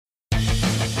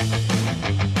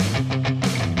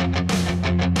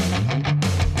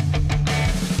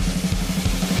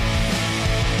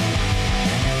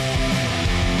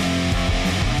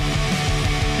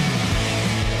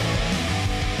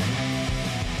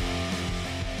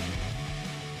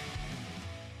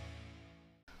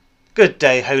Good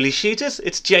day, Holy Shooters.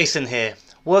 It's Jason here,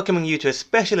 welcoming you to a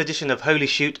special edition of Holy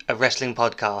Shoot, a wrestling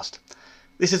podcast.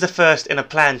 This is the first in a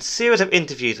planned series of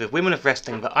interviews with women of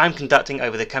wrestling that I'm conducting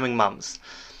over the coming months.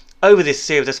 Over this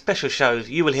series of special shows,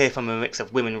 you will hear from a mix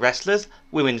of women wrestlers,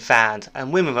 women fans,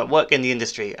 and women that work in the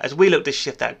industry as we look to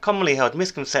shift that commonly held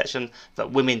misconception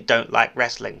that women don't like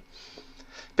wrestling.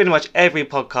 Pretty much every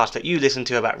podcast that you listen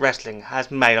to about wrestling has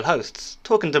male hosts,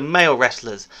 talking to male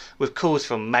wrestlers with calls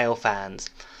from male fans.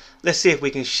 Let's see if we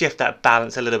can shift that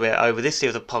balance a little bit over this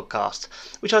series of podcasts,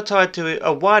 which are tied to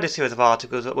a wider series of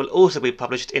articles that will also be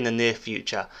published in the near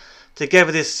future.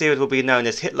 Together this series will be known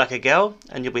as Hit Like a Girl,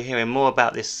 and you'll be hearing more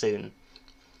about this soon.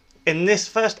 In this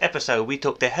first episode we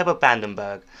talk to Heather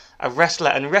Vandenberg, a wrestler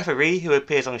and referee who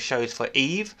appears on shows for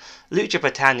Eve, Lucha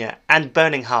Britannia and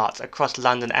Burning Hearts across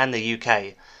London and the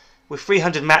UK. With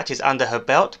 300 matches under her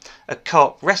belt, a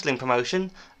co-op wrestling promotion,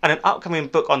 and an upcoming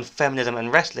book on feminism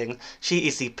and wrestling, she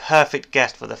is the perfect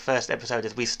guest for the first episode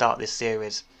as we start this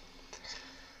series.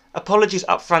 Apologies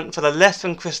up front for the less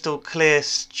than crystal clear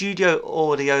studio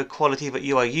audio quality that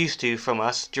you are used to from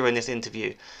us during this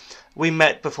interview. We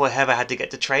met before Heather had to get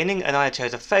to training and I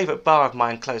chose a favourite bar of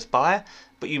mine close by,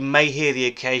 but you may hear the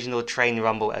occasional train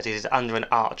rumble as it is under an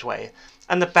archway,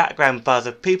 and the background buzz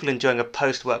of people enjoying a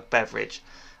post-work beverage.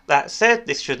 That said,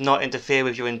 this should not interfere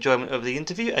with your enjoyment of the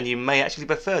interview and you may actually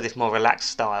prefer this more relaxed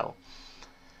style.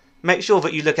 Make sure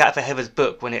that you look out for Heather's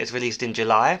book when it is released in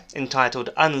July, entitled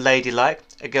Unladylike,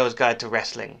 A Girl's Guide to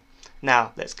Wrestling.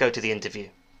 Now, let's go to the interview.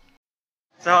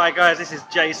 So hi guys, this is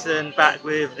Jason back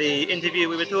with the interview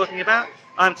we were talking about.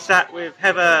 I'm sat with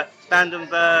Heather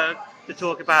Vandenberg to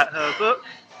talk about her book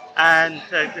and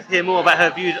to hear more about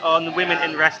her views on women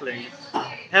in wrestling.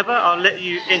 Heather, I'll let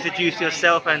you introduce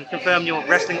yourself and confirm your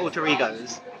wrestling alter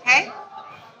egos. Okay.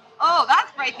 Oh, that's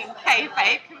breaking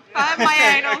kayfabe. Confirm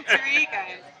my own alter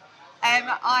egos.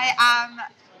 I am,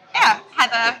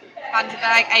 Heather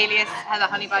Vandenberg, alias Heather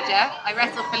Honeybadger. I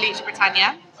wrestle for Lucha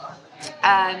Britannia.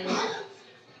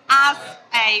 As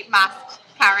a masked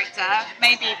character,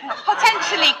 maybe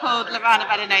potentially called Lorana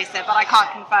Venenosa, but I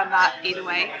can't confirm that either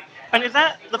way. And is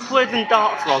that the Poison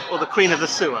Dart Frog or the Queen of the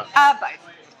Sewer? Both.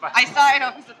 I started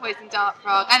off as the Poison Dart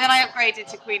Frog, and then I upgraded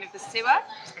to Queen of the Sewer.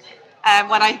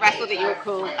 When I wrestled at York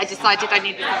Hall, I decided I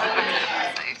needed something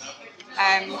better.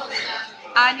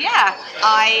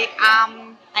 I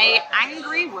am an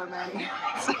angry woman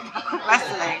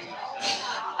wrestling,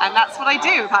 and that's what I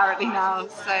do apparently now.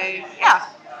 So yeah.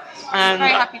 I'm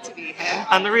very happy to be here.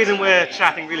 And the reason we're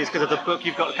chatting really is because of the book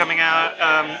you've got coming out.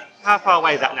 How far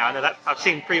away is that now? I know that I've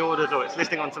seen pre-orders or it's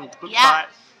listing on some book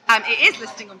sites. It is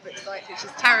listing on book sites, which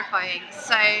is terrifying.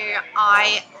 So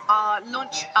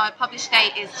our publish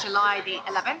date is July the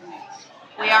 11th.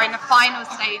 We are in the final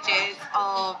stages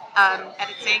of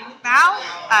editing now,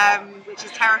 which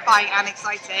is terrifying and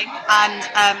exciting. And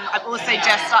I've also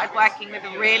just started working with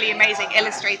a really amazing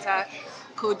illustrator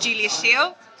called Julia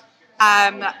Shield.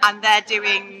 And they're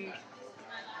doing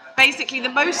basically the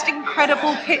most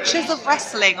incredible pictures of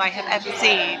wrestling I have ever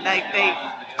seen.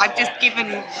 I've just given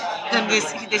them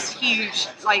this huge,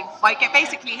 I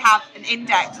basically have an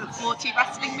index of 40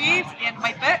 wrestling moves at the end of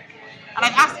my book, and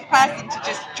I've asked the person to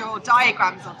just draw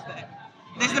diagrams of them.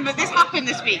 This happened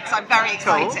this week, so I'm very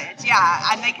excited. Cool.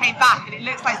 Yeah, and they came back, and it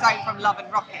looks like something from Love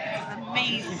and Rockets. It's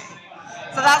amazing.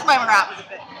 So that's where we're at with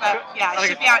the book. But yeah, it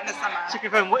should be out in the summer. To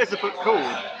confirm, what is the book called?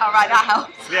 All right, that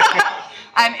helps. Yeah.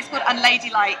 It's called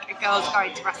Unladylike, A Girl's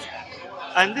Guide to Wrestling.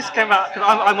 And this came out because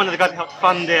I'm one of the guys who helped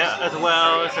fund it as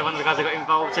well. So one of the guys that got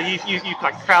involved. So you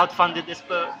crowdfunded this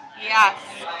book. Yes.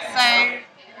 So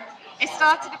it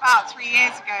started about 3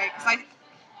 years ago because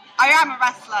I am a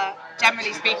wrestler,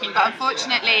 generally speaking, but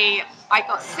unfortunately I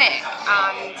got sick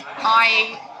and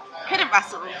I couldn't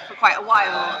wrestle for quite a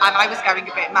while and I was going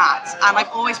a bit mad, and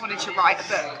I've always wanted to write a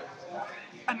book.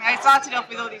 And I started off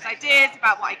with all these ideas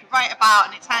about what I could write about,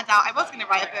 and it turned out I was going to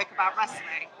write a book about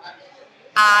wrestling.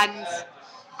 And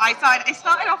I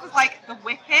started off as like the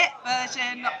Whip It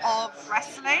version of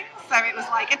wrestling. So it was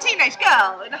like a teenage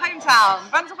girl in a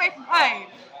hometown runs away from home.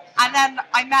 And then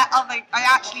I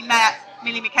actually met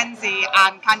Millie McKenzie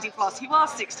and Candy Floss, who are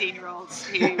 16-year-olds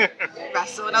who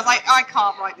wrestle. And I was like, I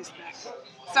can't write this book.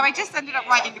 So I just ended up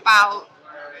writing about,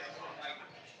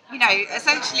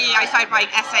 essentially I started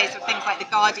writing essays for things like The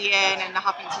Guardian and The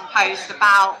Huffington Post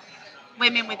about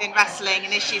women within wrestling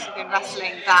and issues within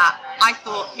wrestling that I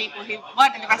thought people who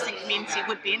weren't in the wrestling community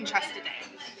would be interested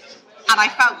in. And I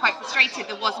felt quite frustrated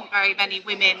there wasn't very many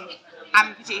women,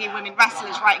 and particularly women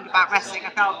wrestlers, writing about wrestling. I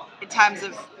felt in terms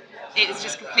of it was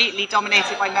just completely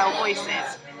dominated by male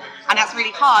voices. And that's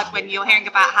really hard when you're hearing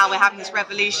about how we're having this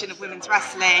revolution of women's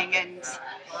wrestling and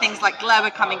things like Glow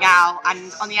are coming out,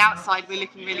 and on the outside we're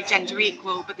looking really gender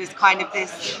equal, but there's kind of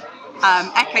this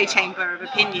echo chamber of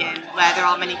opinion where there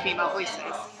are many female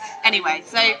voices. Anyway,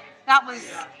 so that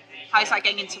was how I started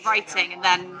getting into writing, and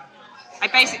then I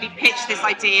basically pitched this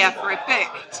idea for a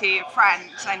book to a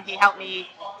friend, and he helped me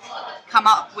come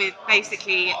up with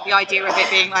basically the idea of it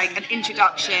being like an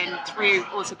introduction through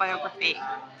autobiography.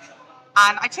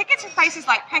 And I took it to places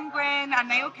like Penguin, and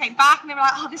they all came back and they were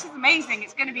like, oh, this is amazing,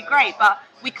 it's going to be great, but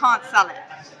we can't sell it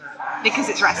because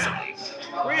it's wrestling.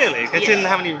 Really? Considering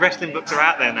how many wrestling books are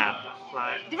out there now.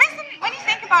 There isn't, when you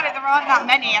think about it, there aren't that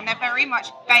many, and they're very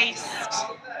much based,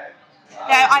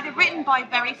 they're either written by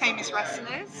very famous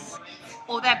wrestlers,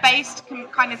 or they're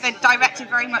directed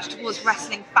very much towards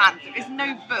wrestling fans. There is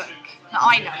no book that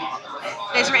I know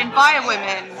of that's written by a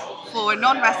woman for a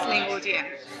non-wrestling audience,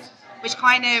 which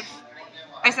kind of,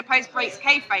 I suppose, breaks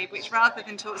kayfabe, which rather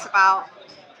than talks about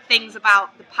things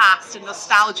about the past and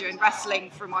nostalgia and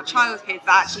wrestling from our childhood,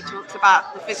 that actually talks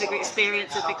about the physical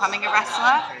experience of becoming a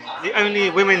wrestler. The only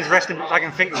women's wrestling books I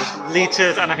can think of is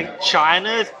Lita's and I think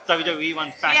Chyna's WWE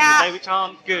ones back in the day, which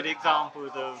aren't good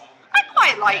examples of... I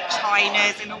quite like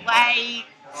Chyna's in a way,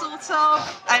 sort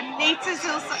of, and Lita's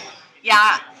also...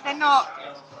 Yeah, they're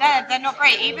not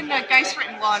great. Even the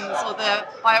ghostwritten ones or the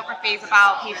biographies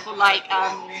about people like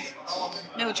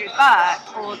Mildred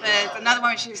Burke, or there's another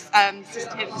one which is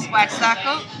Sisterhood of the Squared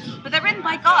Circle, but they're written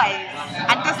by guys,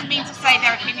 and doesn't mean to say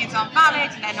their opinions aren't valid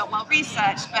and they're not well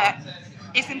researched, but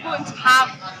it's important to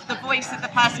have the voice of the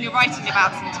person you're writing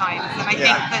about sometimes, and I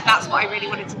think that's what I really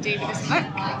wanted to do with this book.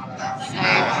 So,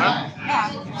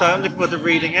 yeah. So I'm looking forward to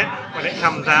reading it when it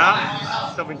comes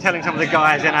out. So I've been telling some of the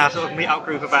guys in our sort of meet-up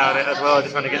group about it as well. I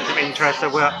just want to get some interest. So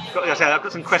I've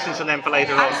got some questions for them for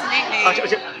later on.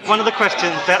 Absolutely. One of the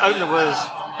questions, their opener was,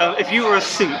 if you were a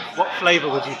soup, what flavour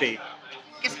would you be?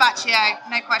 Gazpacho,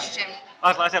 no question.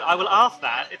 Like I said, I will ask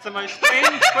that. It's the most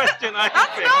strange question I can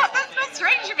think. That's not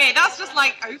strange to me. That's just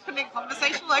like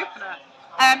conversational opener.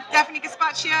 Definitely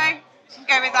gazpacho.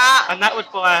 Go with that. And that was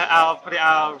by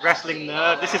our wrestling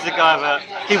nerd. This is the guy that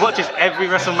he watches every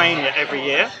WrestleMania every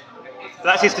year. So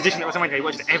that's his tradition at WrestleMania. He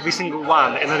watches every single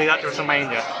one in the lead up to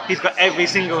WrestleMania. He's got every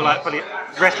single probably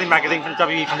wrestling magazine from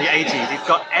WWE from the 80s. He's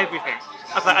got everything.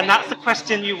 I was like, and that's the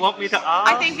question you want me to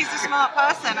ask? I think he's a smart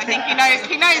person. I think he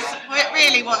knows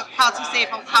really how to see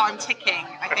how I'm ticking.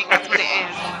 I think that's what it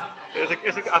is.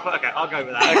 I thought, okay, I'll go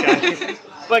with that. Okay.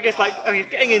 But I guess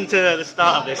getting into the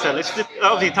start of this, so let's just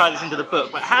obviously tie this into the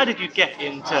book. But how did you get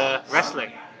into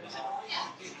wrestling?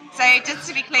 So just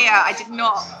to be clear, I did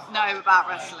not know about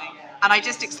wrestling, and I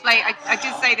just explained. I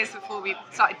did say this before we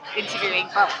started interviewing,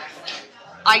 but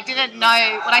I didn't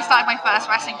know, when I started my first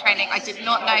wrestling training, I did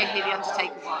not know who The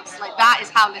Undertaker was. Like, that is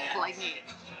how little I knew.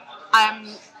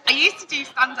 I used to do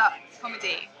stand-up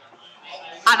comedy,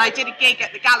 and I did a gig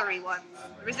at the gallery once,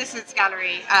 the Resistance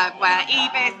Gallery, where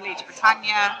Ebis and Lucha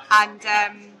Britannia and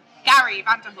Gary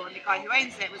Vanderhorn, the guy who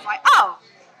owns it, was like, oh,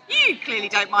 you clearly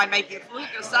don't mind making a fool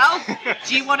of yourself.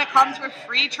 Do you want to come to a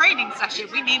free training session?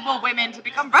 We need more women to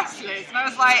become wrestlers. And I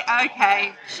was like,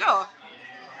 okay, sure.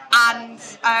 And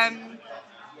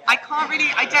I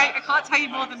can't tell you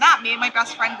more than that. Me and my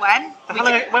best friend went.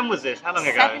 When was this? How long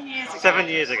ago? 7 years ago. 7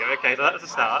 years ago. Okay, so that was the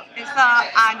start.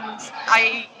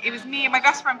 It was me and my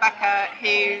best friend Becca,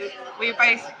 who we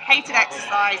both hated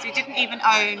exercise. We didn't even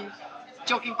own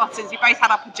jogging bottoms. We both had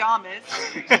our pajamas,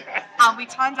 and we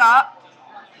turned up.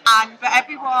 And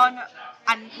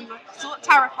we were sort of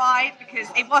terrified because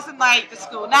it wasn't like the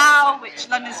school now, which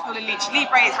London School of Lucha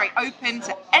Libre is very open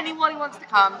to anyone who wants to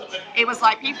come. It was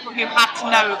like people who had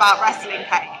to know about wrestling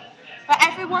came. But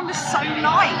everyone was so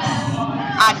nice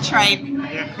and trained.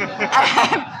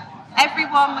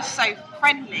 Everyone was so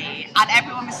friendly and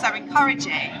everyone was so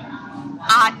encouraging.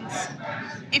 And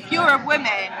if you're a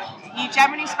woman, you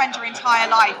generally spend your entire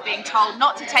life being told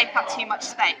not to take up too much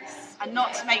space and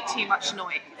not to make too much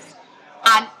noise.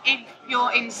 And if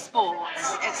you're in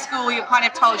sports, at school you're kind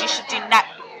of told you should do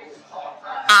netball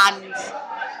and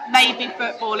maybe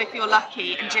football if you're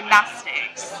lucky, and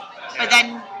gymnastics. But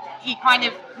then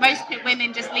most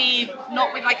women just leave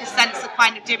not with like a sense of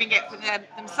kind of doing it for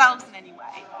themselves in any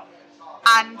way.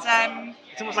 And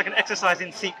it's almost like an exercise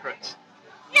in secret.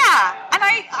 Yeah, and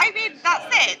I mean, that's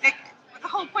it. The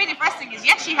whole point of wrestling is,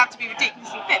 yes, you have to be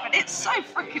ridiculously fit, but it's so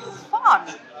freaking fun.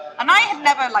 And I had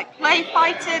never play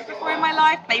fighted before in my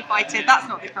life. Play fighted, that's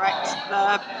not the correct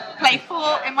verb. Play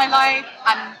fought in my life.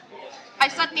 And I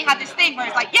suddenly had this thing where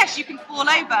it's like, yes, you can fall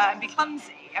over and be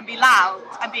clumsy and be loud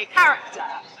and be a character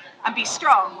and be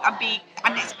strong and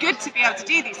it's good to be able to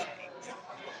do these things.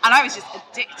 and I was just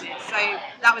addicted. So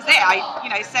that was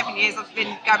it. 7 years I've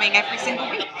been going every single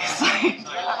week. So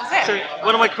that was it. So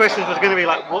one of my questions was going to be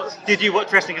like, did you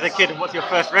watch wrestling as a kid, and what's your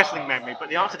first wrestling memory? But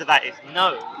the answer to that is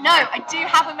no. No, I do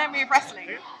have a memory of wrestling.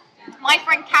 My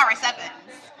friend Karis Evans,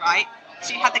 right?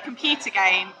 She had the computer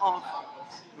game of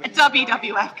a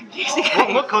WWF computer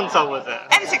game. What console was it?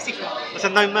 N64. Was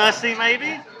it No Mercy,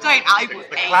 maybe? The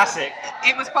classic.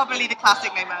 It was probably the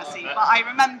classic No Mercy. But I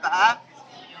remember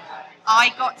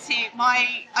I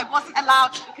wasn't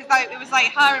allowed to, because it was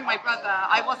like her and my brother,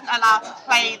 I wasn't allowed to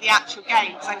play the actual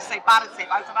game because I was so bad at it.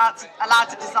 I was allowed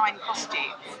to design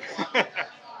costumes.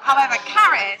 However,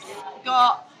 Karis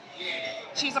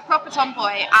she was a proper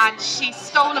tomboy, and she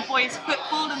stole a boy's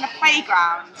football in the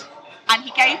playground, and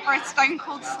he gave her a Stone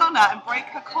Cold Stunner and broke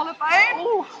her collarbone.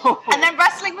 Ooh. And then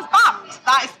wrestling was banned.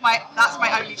 That's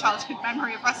my only childhood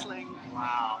memory of wrestling.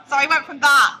 Wow. So I went from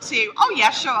that to, oh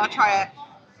yeah, sure, I'll try it.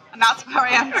 And that's where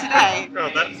I am today.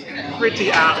 God, that's pretty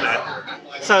out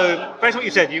there. So, based on what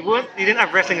you said, you didn't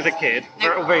have wrestling as a kid,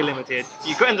 or very limited.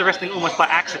 You got into wrestling almost by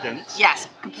accident. Yes,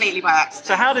 completely by accident.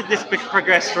 So how did this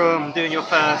progress from doing your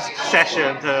first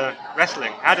session to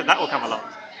wrestling? How did that all come along?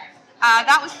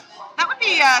 That would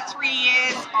be 3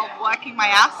 years of working my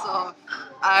ass off.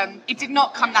 It did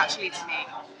not come naturally to me,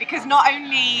 because not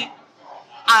only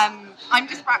I'm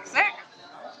dyspraxic,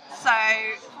 so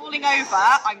falling over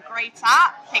I'm great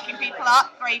at, picking people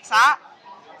up great at,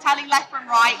 telling left from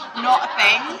right not a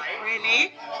thing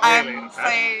really. So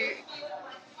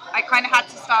I kind of had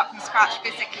to start from scratch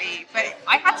physically, but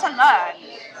I had to learn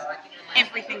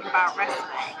everything about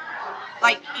wrestling.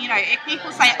 Like, if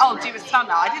people say, oh, do a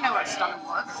stunner, I didn't know what a stunner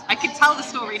was. I can tell the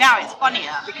story now, it's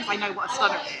funnier because I know what a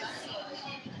stunner is.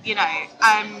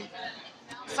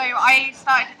 So I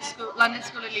started at London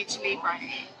School of Lucha Libre,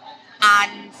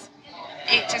 and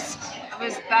it just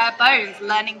was bare bones,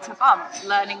 learning to bump,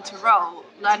 learning to roll,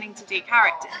 learning to do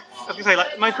characters. I was going to say,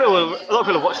 like, a lot of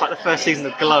people have watched like the first season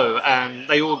of Glow, and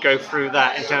they all go through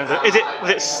that in terms of, was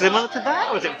it similar to that,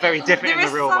 or was it very different in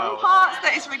the real world? There are some parts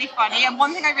that is really funny, and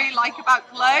one thing I really like about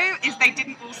Glow is they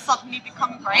didn't all suddenly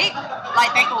become great,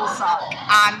 like they all suck,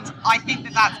 and I think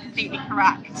that that's completely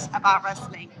correct about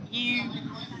wrestling.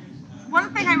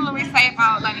 One thing I will always say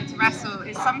about learning to wrestle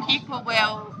is some people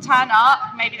will turn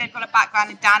up, maybe they've got a background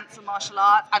in dance or martial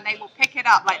arts, and they will pick it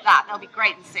up like that. They'll be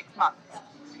great in 6 months.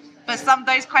 But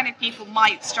those kind of people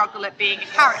might struggle at being a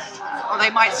character, or they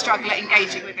might struggle at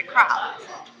engaging with the crowd.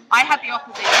 I had the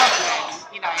opposite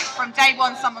problem. From day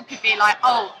one, someone could be like,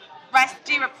 oh,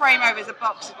 do a promo as a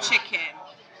box of chicken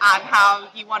and how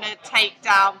you want to take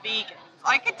down vegans.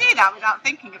 I could do that without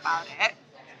thinking about it.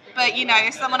 But,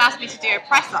 if someone asked me to do a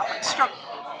press-up, I'd struggle.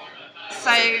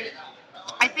 So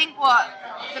I think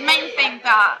the main thing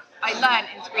that I learned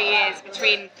in 3 years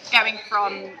between going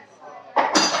from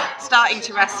starting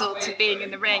to wrestle to being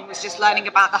in the ring was just learning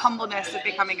about the humbleness of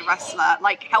becoming a wrestler,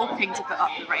 like helping to put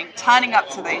up the ring, turning up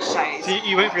to those shows. So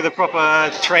you went through the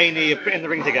proper training of putting the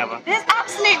ring together? There's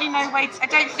absolutely no way I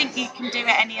don't think you can do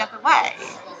it any other way.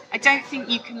 I don't think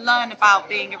you can learn about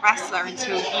being a wrestler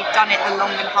until you've done it the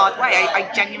long and hard way. I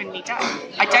genuinely don't.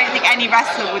 I don't think any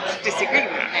wrestler would disagree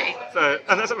with me.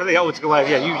 And that's really the old school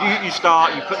way. Yeah, you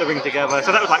start, you put the ring together.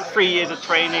 So that was like 3 years of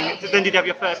training. Then did you have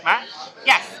your first match?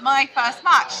 Yes, my first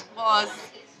match was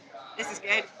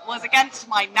against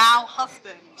my now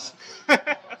husband.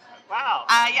 Wow.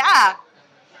 Yeah.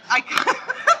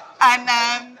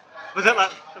 And was that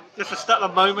like just a start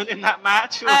of a moment in that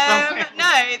match or something?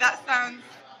 No, that sounds.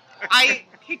 I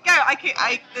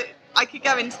could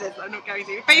go into this, but I'm not going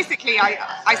to. Basically,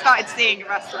 I started seeing a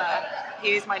wrestler.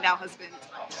 He is my now husband.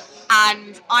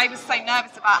 And I was so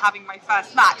nervous about having my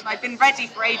first match. And I'd been ready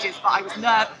for ages, but I was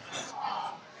nervous.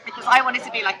 Because I wanted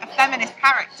to be like a feminist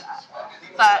character.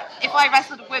 But if I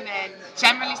wrestled a woman,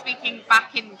 generally speaking,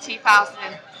 back in 2000,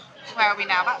 where are we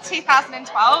now? About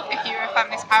 2012, if you were a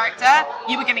feminist character,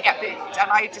 you were going to get booed. And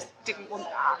I just didn't want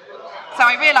that. So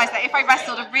I realised that if I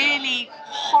wrestled a really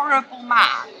horrible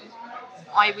man,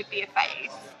 I would be a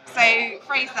face. So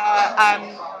Fraser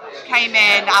came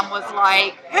in and was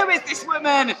like, who is this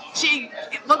woman? She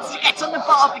wants to get on the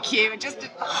barbecue, and just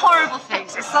did horrible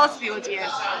things. It sold to the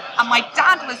audience. And my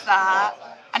dad was there.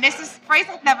 And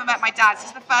Fraser had never met my dad. This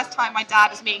is the first time my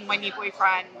dad was meeting my new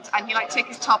boyfriend. And he took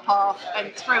his top off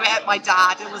and threw it at my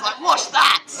dad and was like, what's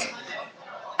that?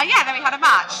 And yeah, then we had a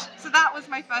match. So that was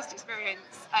my first experience.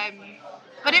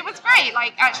 But it was great.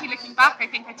 Actually looking back, I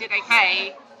think I did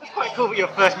okay. It's quite cool that your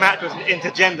first match was an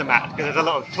intergender match, because there's a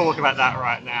lot of talk about that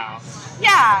right now.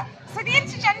 Yeah. So the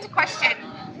intergender question,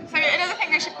 So another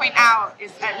thing I should point out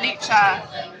is that lucha,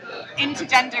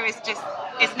 intergender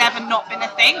is never not been a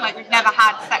thing. Like we've never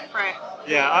had separate.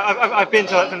 Yeah, I've been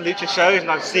to like some lucha shows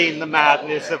and I've seen the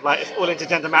madness of like it's all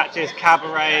intergender matches,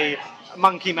 cabaret,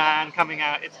 Monkey Man coming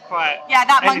out. It's quite. Yeah,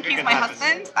 that monkey's my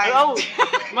husband. Oh,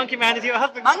 Monkey Man is your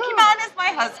husband? Monkey Man is my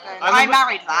husband. I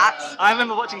married that. I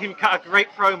remember watching him cut a great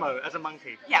promo as a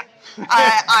monkey. Yeah,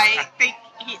 I think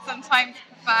he sometimes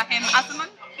prefer him as a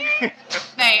monkey.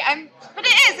 No, but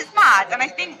it's mad, and I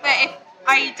think that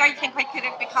I don't think I could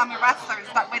have become a wrestler and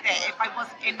stuck with it if I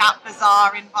wasn't in that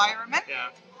bizarre environment. Yeah.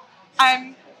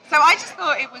 So I just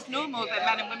thought it was normal that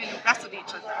men and women wrestled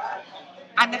each other.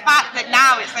 And the fact that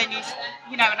now it's only,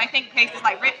 and I think places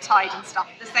like Riptide and stuff,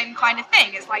 the same kind of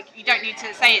thing. It's like you don't need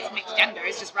to say it's mixed gender,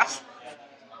 it's just wrestling.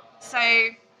 So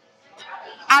as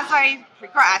I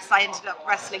progressed, I ended up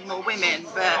wrestling more women,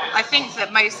 but I think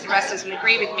that most wrestlers will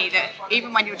agree with me that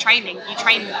even when you're training, you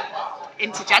train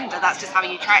intergender, that's just how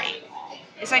you train.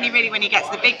 It's only really when you get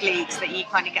to the big leagues that you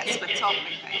kind of get split off,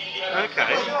 I think.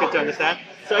 Okay, good to understand.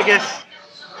 So I guess,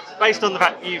 based on the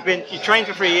fact you trained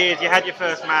for 3 years, you had your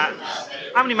first match,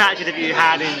 how many matches have you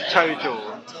had in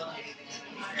total?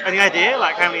 Any idea,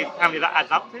 like how many that adds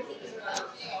up to?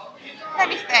 Let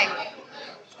me think.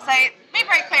 So, to be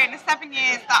very clear, in the 7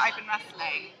 years that I've been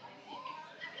wrestling,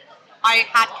 I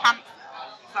had cancer,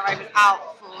 so I was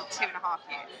out for 2.5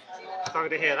 years. Sorry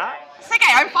to hear that. It's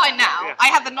okay, I'm fine now. Yeah. I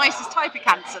have the nicest type of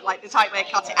cancer, like the type where they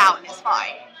cut it out and it's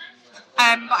fine.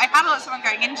 But I've had lots of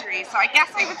ongoing injuries, so I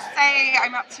guess I would say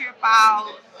I'm up to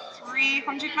about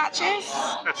 300 matches.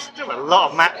 That's still a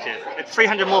lot of matches. It's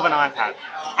 300 more than I've had.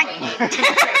 Thank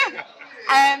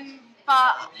you.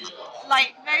 But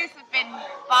like those have been,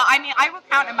 I will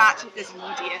count a match if there's an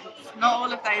audience. Not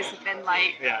all of those have been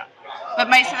like, yeah. But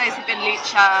most of those have been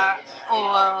lucha,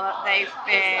 or they've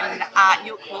been at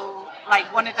York Hall. Like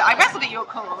I wrestled at York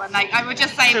Hall, and like I would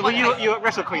just say. So were you at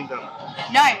Wrestle Queendom?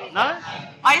 No. No?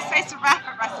 I was supposed to rep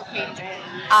at Wrestle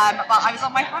Queendom, but I was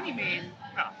on my honeymoon,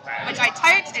 which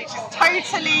which is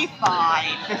totally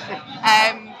fine.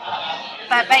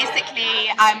 But basically,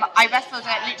 I wrestled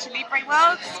at Lucha Libre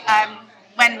Worlds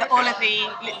when all of the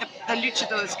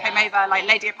luchadors came over, like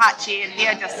Lady Apache and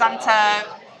Leo Dos Santo,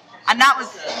 and that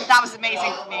was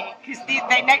amazing for me because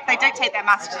they don't take their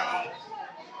masks off.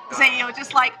 So you're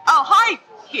just like, oh hi,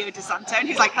 Leo Dos Santo, and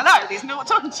he's like, hello, he's not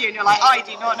talking to you, and you're like, I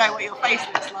do not know what your face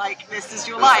looks like. This is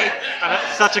your life. And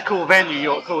it's such a cool venue,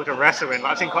 York Hall, to wrestle in.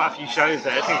 Like, I've seen quite a few shows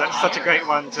there. It seems like such a great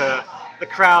one to the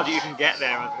crowd you can get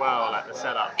there as well, like the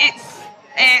setup.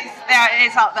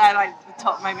 It's up there, like the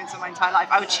top moments of my entire life.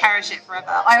 I would cherish it forever.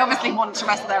 I obviously want to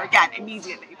wrestle there again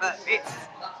immediately, but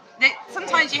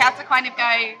sometimes you have to kind of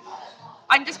go,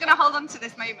 I'm just going to hold on to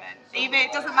this moment. Even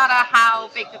it doesn't matter how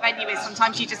big the venue is,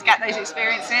 sometimes you just get those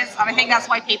experiences, and I think that's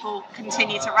why people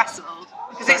continue to wrestle,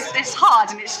 because it's hard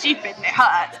and it's stupid and it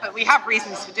hurts, but we have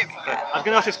reasons for doing it. I was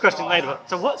going to ask this question later,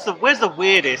 but so where's the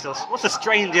weirdest or what's the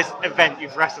strangest event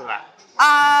you've wrestled at?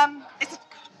 It's a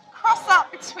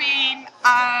cross-up between,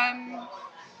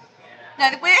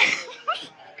 the weird...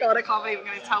 God, I can't believe I'm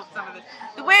going to tell some of this.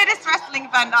 The weirdest wrestling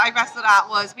event that I wrestled at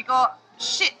was we got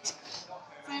shipped.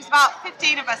 So there's about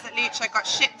 15 of us at Lucha got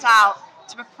shipped out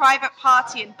to a private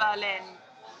party in Berlin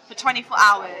for 24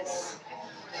 hours.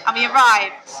 And we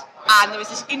arrived, and there was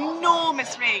this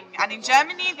enormous ring. And in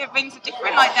Germany, the rings are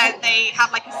different. Like they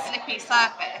have like a slippy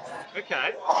surface.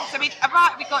 Okay. So we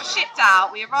got shipped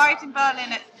out. We arrived in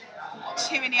Berlin at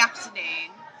 2 in the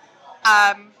afternoon.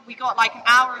 We got like an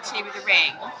hour or two with the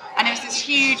ring, and it was this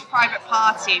huge private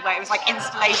party where it was like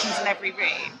installations in every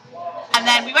room. And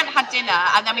then we went and had dinner,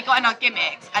 and then we got in our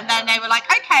gimmicks, and then they were like,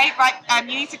 okay, right,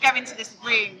 you need to go into this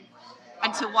room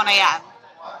until 1 a.m.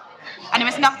 And there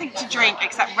was nothing to drink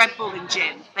except Red Bull and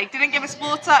gin. They didn't give us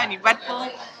water, only Red Bull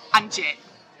and gin.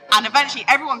 And eventually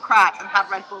everyone cracked and had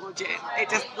Red Bull or gin. It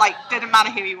just like didn't matter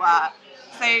who you were.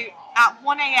 So at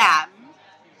 1 a.m,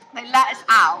 they let us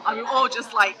out, and we were all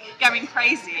just like going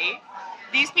crazy.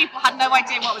 These people had no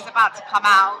idea what was about to come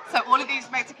out. So all of these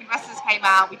Mexican wrestlers came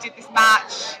out. We did this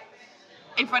match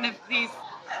in front of these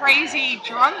crazy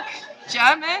drunk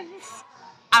Germans.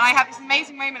 And I had this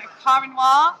amazing moment of Karen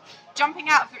Noir jumping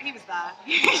out of he was there,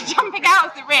 jumping out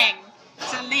of the ring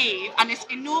to leave, and this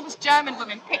enormous German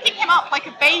woman picking him up like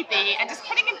a baby and just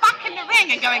putting him back in the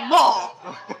ring and going, more.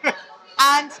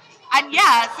 And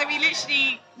yeah, so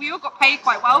we all got paid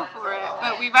quite well for it,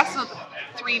 but we wrestled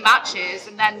 3 matches,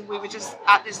 and then we were just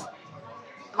at this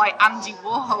like Andy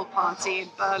Warhol party in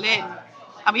Berlin,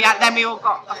 and then we all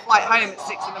got a flight home at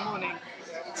 6 in the morning.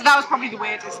 So that was probably the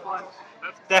weirdest one.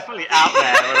 that's definitely out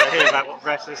there when I hear about what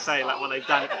wrestlers say, like when they've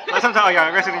done it. Like sometimes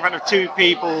I wrestled in front of 2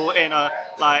 people in a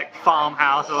like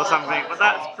farmhouse or something, but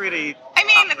that's pretty. I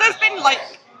mean, there's been like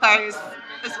those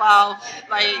as well.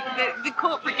 Like the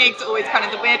corporate gigs are always kind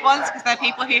of the weird ones because they're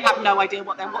people who have no idea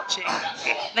what they're watching.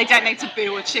 They don't know to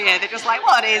boo or cheer. They're just like,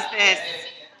 what is this?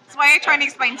 That's why I try and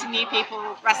explain to new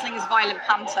people wrestling is violent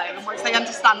panto, and once they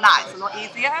understand that, it's a lot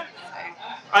easier.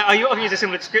 I often use a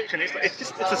similar description.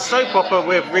 It's a soap opera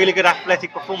with really good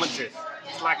athletic performances.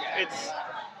 It's much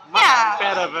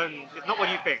better than, it's not what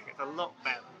you think. It's a lot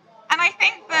better. And I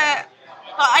think that,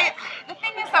 the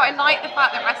thing is though, I like the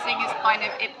fact that wrestling is kind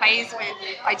of, it plays with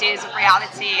ideas of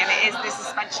reality and it is this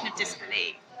suspension of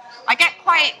disbelief.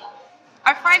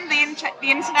 I find the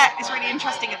internet is really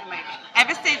interesting at the moment.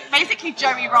 Ever since, basically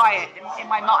Joey Ryan, in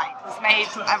my mind, has made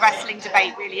a wrestling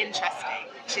debate really interesting,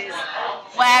 which is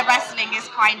where wrestling is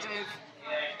kind of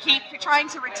keep trying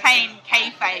to retain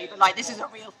kayfabe, like this is a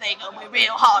real thing and we're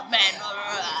real hard men,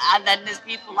 and then there's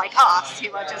people like us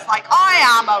who are just like, I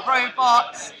am a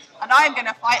robot and I'm going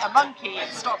to fight a monkey and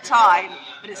stop time,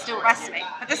 but it's still wrestling.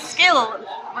 But the skill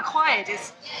required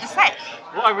is the same.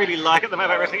 What I really like at the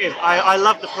moment about wrestling is I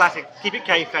love the classic, keep it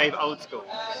kayfabe, old school,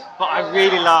 but I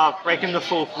really love breaking the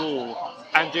fourth wall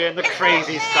and doing the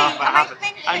crazy stuff that happens.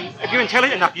 And if you're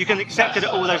intelligent enough, you can accept it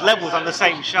at all those levels on the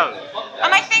same show.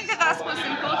 And I think that that's what's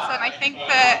important. I think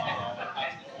that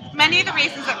many of the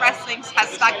reasons that wrestling has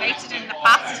stagnated in the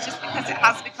past is just because it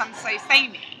has become so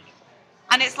samey.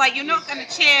 And it's like, you're not going to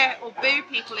cheer or boo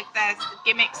people if their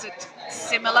gimmicks are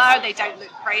similar, they don't look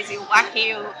crazy or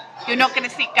wacky, or you're not going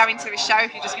to go into a show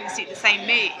if you're just going to see the same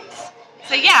moves.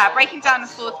 So yeah, breaking down the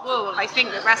fourth wall, I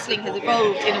think that wrestling has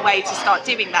evolved in a way to start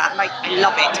doing that. Like, I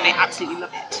love it. I absolutely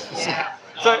love it. Yeah.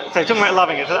 So talking about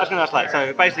loving it, so that's going to ask,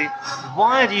 so basically,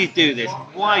 why do you do this?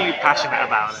 Why are you passionate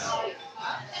about it?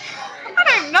 I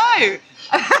don't know.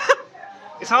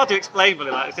 It's hard to explain, really.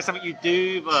 Like, it's just something you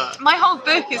do, but... My whole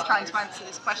book is trying to answer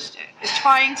this question. It's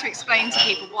trying to explain to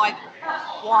people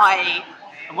why.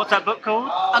 And what's that book called?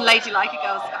 Unladylike, A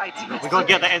Girl's Guide to Wrestling. We've got to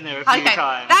get that in there a few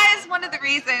times. That is one of the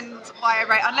reasons why I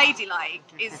wrote Unladylike,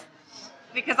 is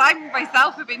because I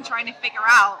myself have been trying to figure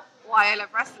out why I love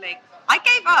wrestling. I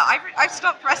gave up. I've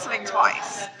stopped wrestling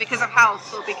twice because of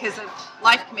health or because of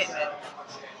life commitments.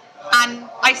 And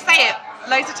I say it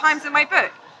loads of times in my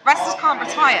book. Wrestlers can't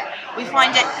retire. We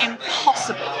find it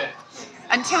impossible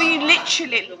until you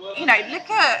literally, look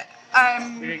at...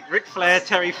 Ric Flair,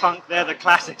 Terry Funk, they're the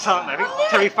classics, aren't they? I think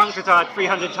Terry Funk's retired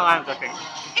 300 times, I think.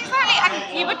 Exactly,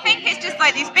 and you would think it's just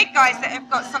like these big guys that have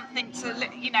got something to,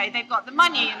 they've got the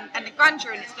money and the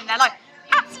grandeur and it's been their life.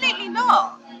 Absolutely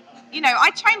not.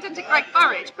 I trained under Greg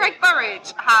Burridge. Greg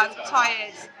Burridge has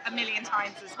retired a million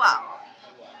times as well.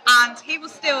 And he will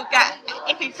still get,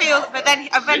 if he feels, but then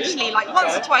eventually, like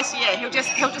once or twice a year, he'll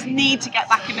just need to get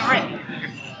back in the ring.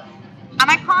 And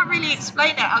I can't really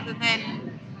explain it other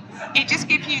than it just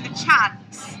gives you the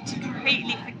chance to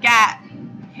completely forget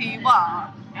who you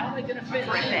are for a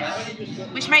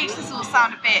bit, which makes this all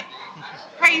sound a bit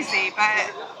crazy,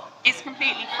 but it's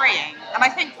completely freeing. And I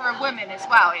think for a woman as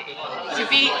well,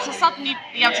 to suddenly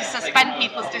be able to suspend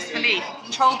people's disbelief,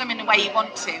 control them in the way you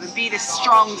want to, and be this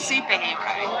strong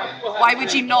superhero, why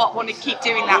would you not want to keep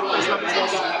doing that for as long as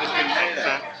possible?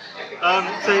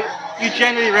 So you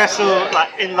generally wrestle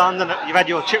like in London, you've had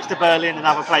your trips to Berlin and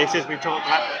other places we've talked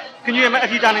about.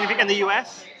 Have you done anything in the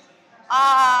US?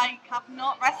 I have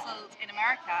not wrestled in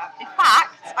America. In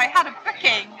fact, I had a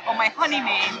booking on my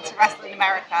honeymoon to wrestle in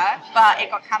America, but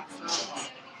it got cancelled.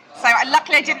 So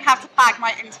luckily I didn't have to bag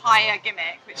my entire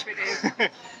gimmick, which would have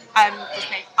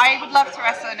just me. I would love to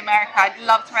wrestle in America. I'd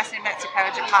love to wrestle in Mexico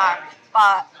or Japan,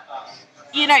 but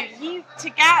to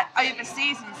get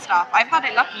overseas and stuff, I've had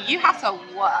it lucky. You have to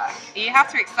work. You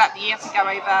have to accept that you have to go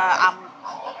over and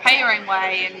pay your own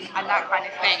way and that kind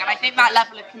of thing. And I think that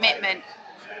level of commitment,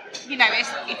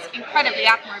 it's incredibly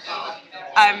admirable.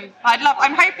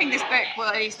 I'm hoping this book will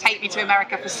at least take me to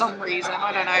America for some reason.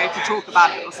 I don't know, to talk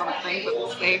about it or something, but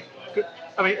we'll see.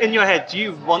 I mean, in your head, do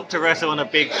you want to wrestle on a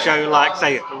big show like,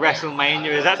 say, WrestleMania?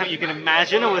 Is that something you can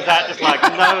imagine, or was that just like,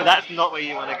 no, that's not where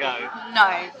you want to go?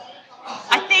 No.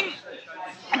 I think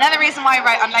another reason why I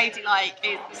wrote Unladylike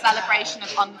is the celebration of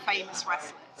unfamous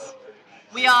wrestlers.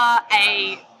 We are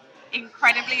a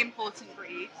incredibly important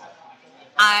breed.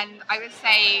 And I would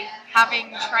say,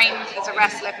 having trained as a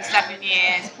wrestler for 7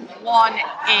 years, 1 in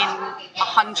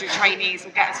 100 trainees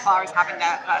will get as far as having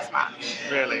their first match.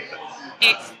 Really?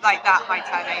 It's like that high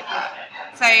turnover.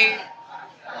 So,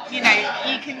 you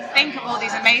can think of all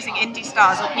these amazing indie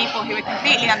stars or people who are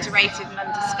completely underrated and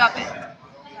undiscovered.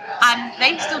 And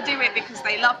they still do it because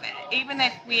they love it. Even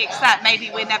if we accept maybe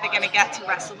we're never going to get to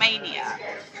WrestleMania,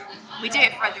 we do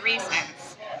it for other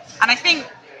reasons. And I think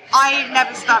I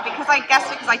never started, because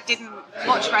I didn't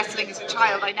watch wrestling as a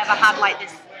child, I never had like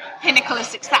this pinnacle of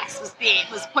success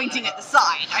was pointing at the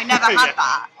sign. I never had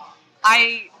that.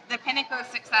 The pinnacle of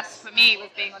success for me was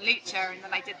being on Lucha, and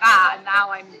then I did that, and now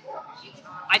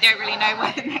I don't really know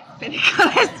what the next pinnacle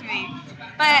is for me.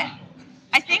 But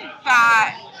I think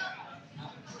that,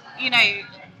 you know,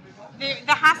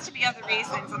 there has to be other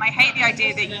reasons, and I hate the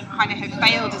idea that you kind of have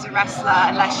failed as a wrestler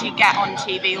unless you get on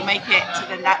TV or make it to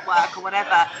the network or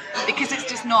whatever, because it's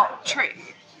just not true.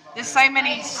 There's so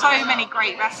many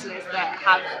great wrestlers that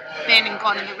have been and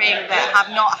gone in the ring that have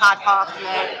not had half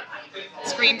the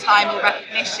screen time or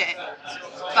recognition,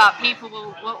 but people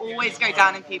will always go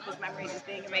down in people's memories as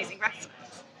being amazing wrestlers.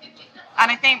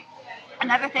 And I think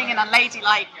another thing in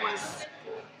Unladylike was,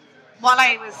 while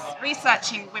I was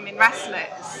researching women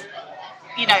wrestlers,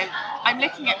 you know, I'm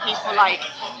looking at people like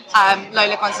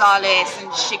Lola Gonzalez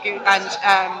and Chigusa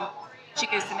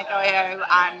Nagoyo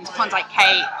and Klondike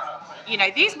Kate. You know,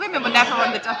 these women were never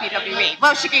on the WWE.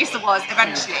 Well, Chigusa was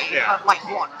eventually, but like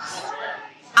once.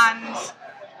 And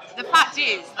the fact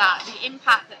is that the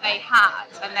impact that they had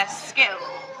and their skill,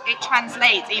 it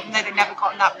translates even though they never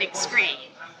got on that big screen.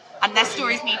 And their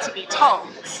stories need to be told.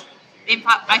 In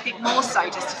fact, I think more so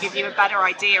just to give you a better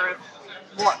idea of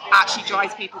what actually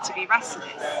drives people to be wrestlers.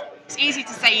 It's easy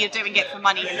to say you're doing it for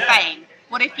money and fame.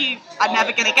 What if you are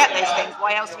never going to get those things?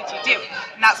 Why else would you do it?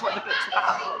 And that's what the book's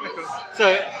about.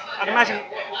 So I'd imagine,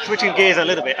 switching gears a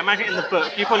little bit, imagine in the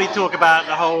book you probably talk about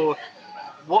the whole,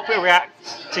 what will react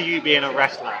to you being a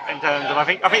wrestler in terms of, I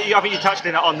think you touched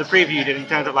on it on the preview you did, in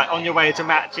terms of like on your way to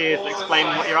matches,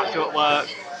 explaining what you're up to at work.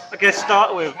 I guess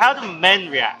start with, how do men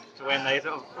react when they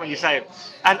when you say,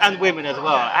 and women as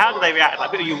well, how do they react?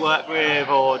 Like people you work with,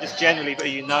 or just generally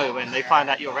people you know, when they find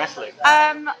out you're wrestling?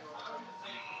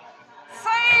 So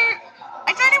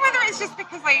I don't know whether it's just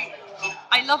because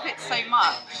I love it so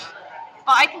much,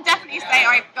 but I can definitely say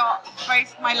I've got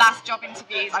both my last job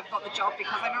interviews. I've got the job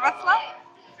because I'm a wrestler.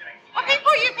 When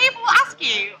people ask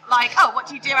you like, oh, what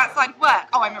do you do outside of work?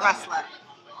 Oh, I'm a wrestler.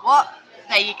 What?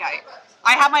 There you go.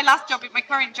 I had my last job, my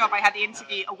current job, I had the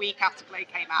interview a week after Glow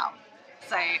came out.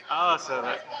 So. Oh, so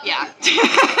that. Yeah.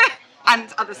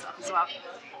 And other stuff as well.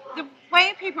 The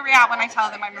way people react when I tell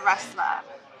them I'm a wrestler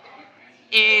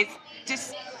is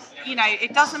just, you know,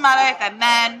 it doesn't matter if they're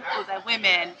men or they're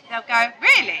women. They'll go,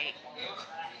 really?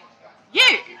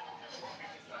 You?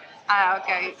 And I'll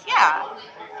go, yeah.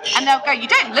 And they'll go, you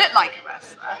don't look like a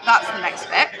wrestler. That's the next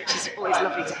bit, which is always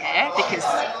lovely to hear, because,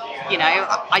 you know,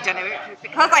 I don't know if it's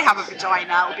because I have a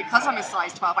vagina or because I'm a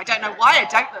size 12. I don't know why I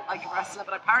don't look like a wrestler,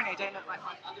 but apparently I don't look like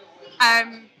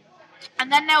one.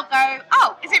 And then they'll go,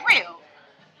 oh, is it real?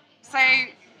 So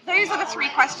those are the three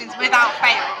questions without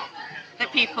fail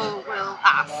that people will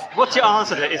ask. What's your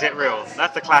answer to is it real?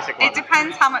 That's the classic one. It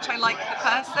depends how much I like the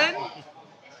person.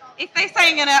 If they're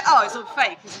saying, oh, it's all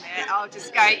fake, isn't it? I'll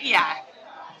just go, yeah.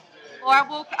 Or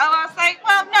I'll say,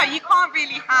 well, no, you can't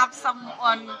really have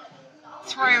someone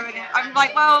through it. I'm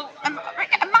like, well,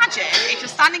 imagine if you're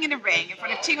standing in a ring in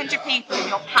front of 200 people in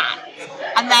your pants,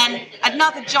 and then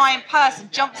another giant person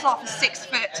jumps off a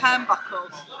 6-foot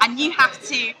turnbuckle, and you have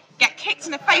to get kicked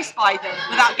in the face by them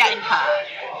without getting hurt.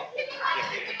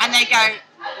 And they go,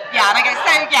 yeah, and I go,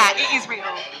 so yeah, it is real,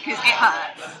 because it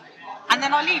hurts. And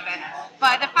then I'll leave it.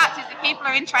 But the fact is that people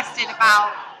are interested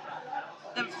about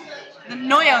the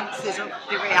nuances of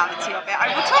the reality of it.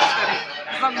 I will talk to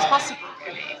them as long as possible,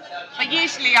 really. But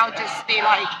usually I'll just be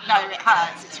like, no, it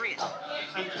hurts, it's real.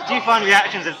 And do you find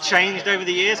reactions have changed over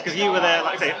the years? Because you were there,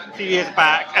 like I say, a few years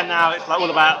back, and now it's like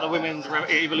all about the women's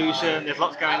evolution, there's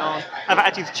lots going on. Have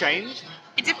attitudes changed?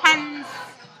 It depends.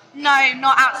 No,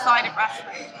 not outside of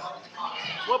wrestling.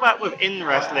 What about within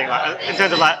wrestling, like in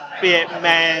terms of like, be it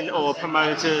men or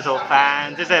promoters or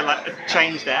fans? Is there like a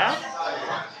change there?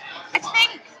 I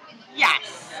think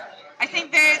yes. I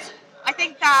think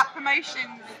that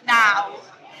promotions now,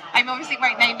 I obviously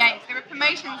won't name names. There are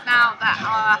promotions now that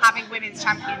are having women's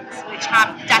champions, which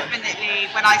have definitely,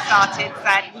 when I started,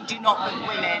 said we do not book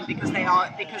women because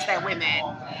they're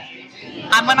women.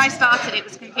 And when I started, it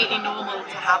was completely normal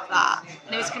to have that.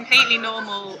 And it was completely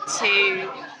normal to,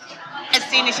 as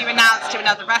soon as you announce to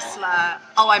another wrestler,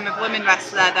 oh, I'm a woman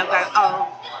wrestler, they'll go, oh,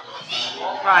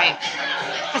 right.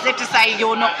 As if to say,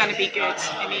 you're not going to be good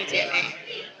immediately.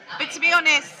 But to be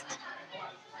honest,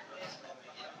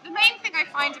 the main thing I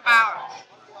find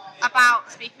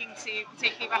about speaking to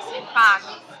particularly wrestling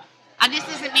fans, And this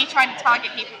isn't me trying to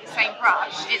target people with the same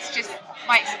brush. It's just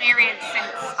my experience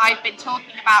since I've been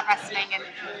talking about wrestling and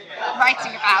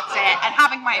writing about it and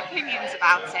having my opinions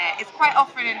about it. It's quite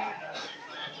often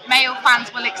male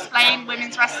fans will explain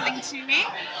women's wrestling to me,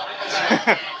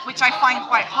 which I find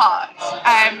quite hard,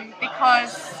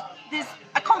 because there's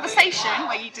a conversation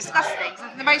where you discuss things, and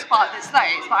for the most part it's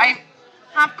those, but I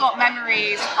have got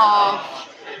memories of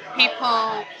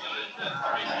people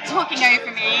talking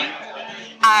over me,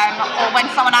 or when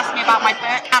someone asked me about my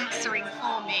book, answering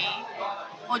for me,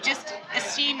 or just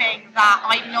assuming that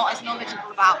I'm not as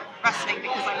knowledgeable about wrestling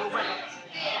because I'm a woman.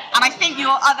 And I think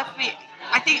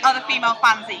other female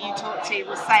fans that you talk to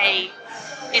will say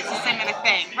it's a similar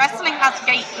thing. Wrestling has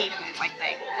gatekeepers, I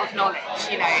think, of knowledge.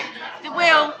 You'll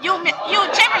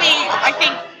generally, I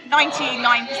think,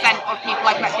 99% of people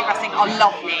I've met through wrestling are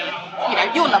lovely.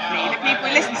 You're lovely. The people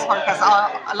who listen to this podcast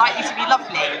are likely to be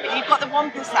lovely. But you've got the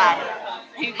 1%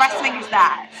 who wrestling is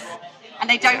theirs, and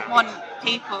they don't want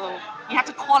people. You have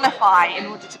to qualify in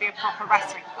order to be a proper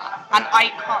wrestling fan, and I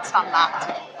can't stand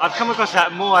that. I've come across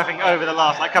that more, I think, over the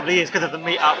last couple of years because of the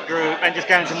meet-up group and just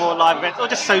going to more live events or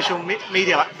just social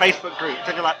media like Facebook groups.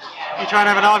 And you try and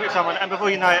have an argument with someone, and before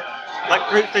you know it,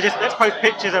 groups, let's post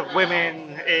pictures of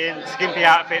women in skimpy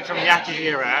outfits from the Attitude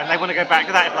Era, and they want to go back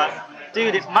to that. It's like,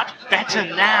 dude, it's much better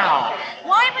now.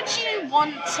 Why would you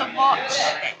want to watch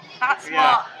it? That's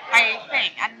what I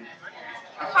think. And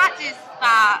the fact is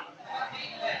that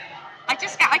I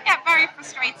get very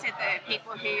frustrated that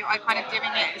people who are kind of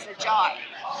doing it as a jive,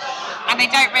 and they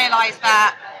don't realise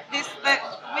that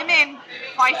women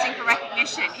fighting for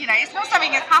recognition, it's not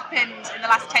something that's happened in the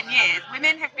last 10 years.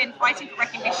 Women have been fighting for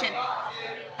recognition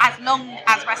as long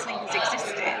as wrestling has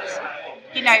existed.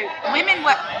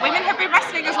 Women have been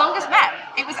wrestling as long as men.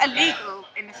 It was illegal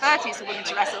in the 30s for women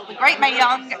to wrestle. The great Mae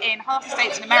Young in half the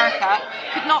states in America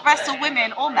could not wrestle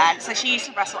women or men, so she used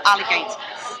to wrestle alligators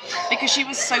because she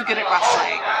was so good at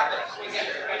wrestling.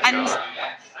 And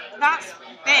that's the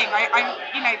thing.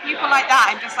 People like that,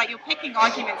 I'm just like, you're picking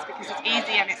arguments because it's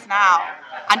easy and it's now.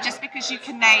 And just because you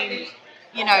can name,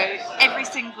 every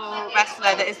single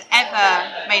wrestler that has ever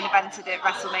main evented at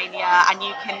WrestleMania, and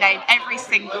you can name every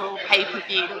single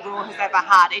pay-per-view that Raw has ever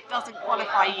had, it doesn't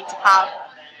qualify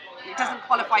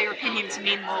your opinion to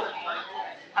mean more.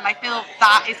 And I feel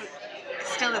that is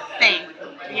still a thing.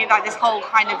 This whole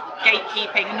kind of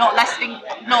gatekeeping, not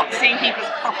seeing people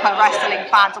as proper wrestling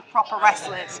fans or proper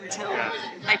wrestlers until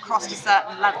they've crossed a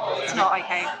certain level. It's not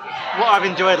okay. What I've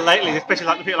enjoyed lately, especially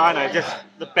the people I know, is just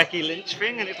the Becky Lynch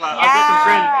thing, and it's like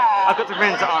I've got some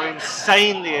friends that are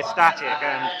insanely ecstatic,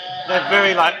 and they're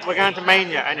very we're going to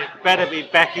Mania, and it better be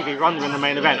Becky v Ronda in the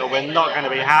main event, or we're not going to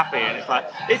be happy. And it's like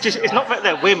it's not that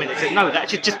they're women. It's no, that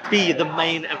should just be the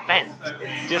main event.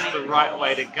 It's just the right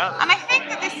way to go. And I think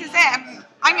that this is it.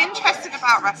 I'm interested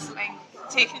about wrestling,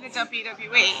 particularly the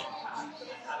WWE,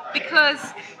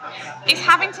 because it's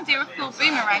having to do a full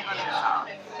boomerang on itself.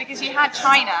 Because you had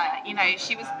Chyna,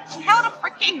 she held a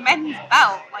freaking men's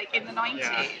belt in the 90s.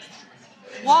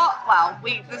 Yeah.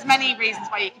 There's many reasons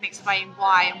why you can explain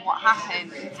why and what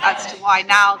happened as to why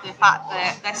now the fact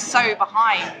that they're so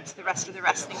behind the rest of the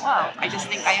wrestling world. I just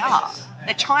think they are.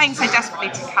 They're trying so desperately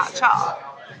to catch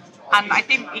up. And I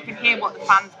think you can hear what the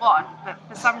fans want, but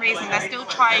for some reason they're still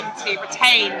trying to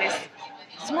retain this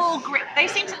small group. They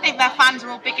seem to think their fans are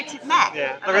all bigoted men.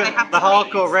 Yeah, the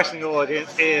hardcore wrestling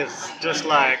audience is just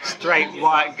straight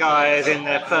white guys in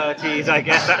their 30s, I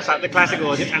guess. That's the classic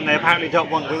audience, and they apparently don't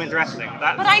want women's wrestling.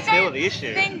 That's still the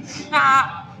issue. But I don't think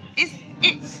that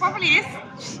it probably is.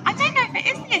 I don't know if it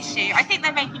is the issue. I think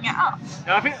they're making it up.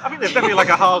 Yeah, I think there's definitely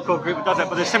a hardcore group that does that,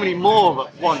 but there's so many more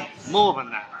that want more than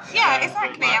that. Yeah,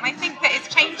 exactly, and I think that it's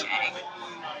changing.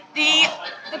 The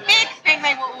big thing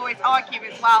they will always argue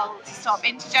as well to stop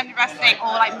intergender wrestling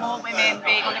or more women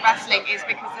being on the wrestling is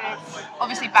because of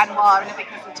obviously Benoit and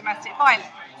because of domestic violence.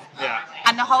 Yeah.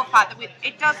 And the whole fact that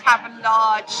it does have it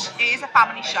is a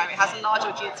family show. It has a large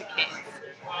audience of kids.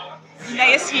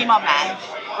 They assume are men,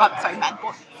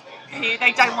 who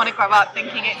they don't want to grow up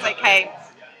thinking it's okay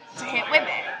to hit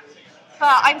women.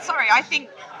 But I'm sorry, I think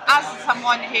as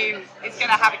someone who is going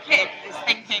to have a kid is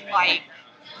thinking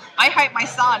I hope my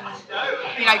son,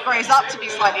 grows up to be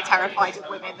slightly terrified of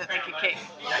women that they could kick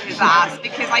his ass,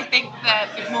 because I think that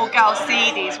if more girls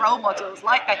see these role models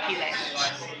like Becky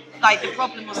Lynch, the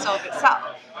problem will solve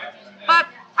itself. But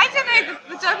I don't know,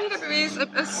 the WWE is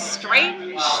a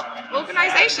strange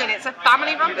organisation. It's a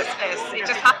family-run business. It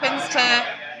just happens to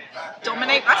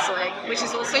dominate wrestling, which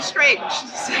is also strange.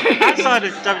 Outside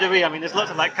of WWE, there's lots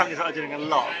of companies that are doing a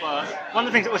lot, but one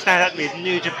of the things that will stand out to me is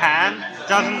New Japan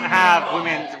doesn't have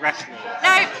women's wrestling.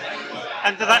 No,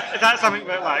 And is that something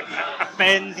that like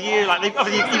offends you? Like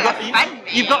obviously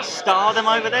you've got Stardom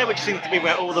over there, which seems to be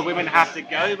where all the women have to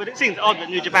go. But it seems odd that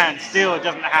New Japan still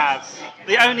doesn't have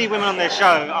the only women on their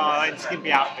show are in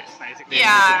skimpy outfits, basically.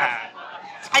 Yeah. In New Japan.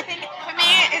 I think for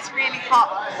me it's really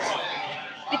hard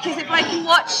because if I can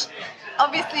watch,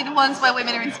 obviously the ones where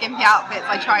women are in skimpy outfits,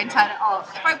 I try and turn it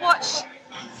off. If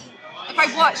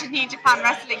I watch a New Japan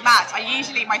wrestling match,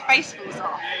 my face falls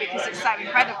off because it's so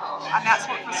incredible, and that's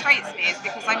what frustrates me. Is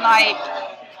because I'm like,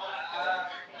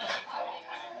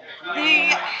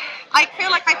 I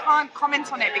feel like I can't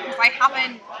comment on it because I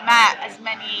haven't met as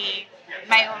many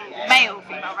male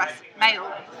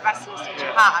wrestlers in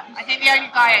Japan. I think the only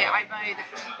guy I know that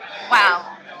well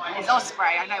is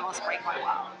Ospreay. I know Ospreay quite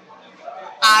well.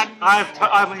 And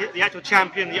I'm the actual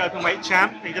champion, the openweight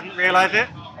champ. He didn't realise it.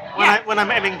 When I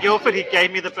met him in Guildford, he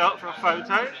gave me the belt for a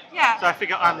photo. Yeah. So I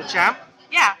figured I'm the champ.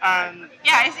 Yeah. And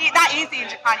yeah, it's that easy in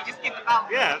Japan. You just give the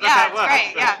belt. Yeah, that's how it works.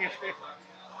 Great. Yeah.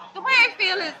 The way I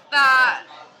feel is that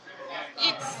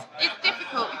it's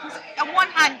difficult because on one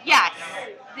hand, yes,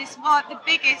 the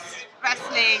biggest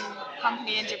wrestling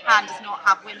company in Japan does not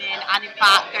have women, and in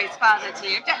fact goes further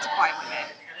to objectify women.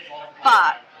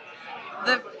 But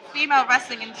the female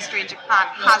wrestling industry in Japan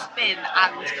has been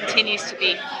and continues to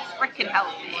be freaking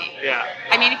healthy. Yeah.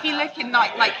 I mean, if you look in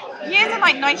years in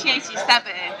 1987,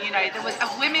 there was a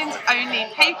women's only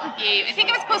pay-per-view. I think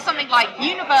it was called something like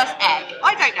Universe Egg.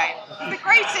 I don't know. It was the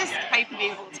greatest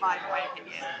pay-per-view of all time, in my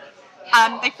opinion.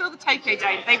 They filled the Tokyo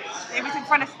Dome. It was in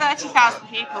front of 30,000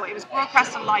 people. It was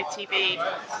broadcast on live TV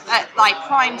at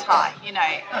prime time,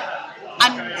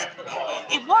 And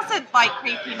it wasn't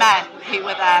creepy men who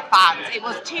were their fans. It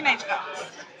was teenage girls.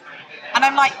 And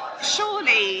I'm like,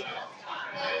 surely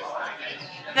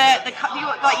the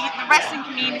wrestling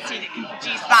community that can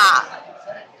produce that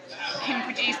can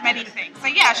produce many things. So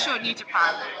yeah, sure, New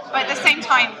Japan. But at the same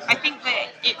time, I think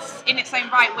that it's in its own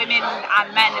right, women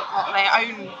and men have got their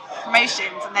own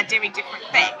promotions and they're doing different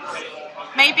things.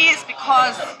 Maybe it's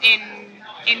because in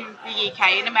the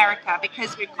UK, in America,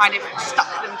 because we've kind of stuck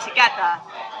them together,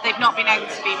 they've not been able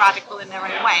to be radical in their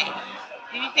own way.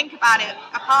 If you think about it,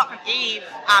 apart from Eve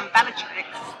and Bellatrix,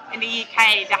 in the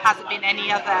UK there hasn't been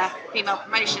any other female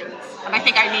promotions, and I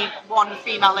think only one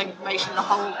female-owned promotion in the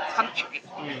whole country.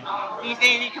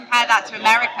 You compare that to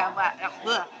America,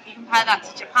 you compare that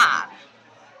to Japan,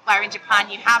 where in Japan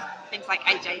you have things like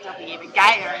AJW and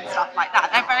Gaia and stuff like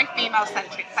that. They're very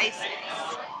female-centric places.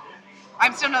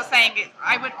 I'm still not saying it.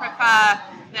 I would prefer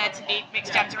there to be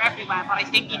mixed gender everywhere, but I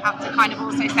think you have to kind of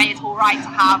also say it's all right to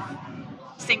have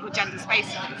single gender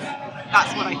spaces.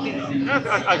 That's what I feel.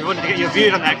 I wanted to get your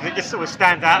views on that because it just sort of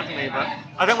stands out to me. But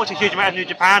I don't watch a huge amount of New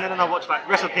Japan, and then I watch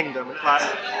Wrestle Kingdom. It's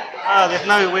there's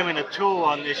no women at all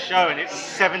on this show, and it's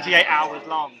 78 hours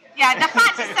long. Yeah, the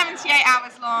fact it's 78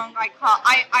 hours long, I can't.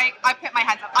 I put my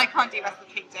hands up. I can't do Wrestle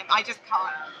Kingdom. I just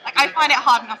can't. I find it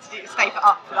hard enough to stay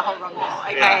up for the whole Rumble.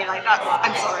 Okay, yeah.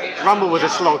 I'm sorry. Rumble was a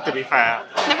slog, to be fair.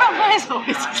 The Rumble is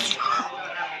always a slog.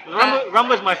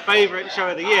 Rumble is my favourite show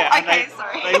of the year. Okay,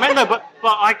 sorry.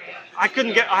 But I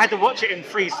couldn't get. I had to watch it in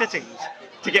 3 sittings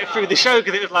to get through the show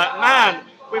because it was like, man,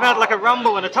 we've had a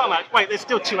Rumble and a top match. Wait, there's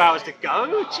still 2 hours to go.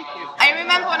 I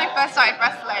remember when I first started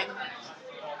wrestling,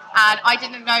 and I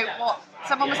didn't know what.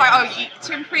 Someone was like,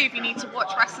 to improve, you need to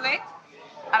watch wrestling.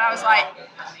 And I was like,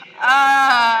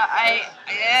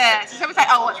 yeah. So someone was like,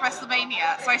 watch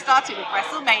WrestleMania. So I started with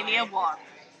WrestleMania 1.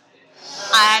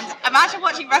 And imagine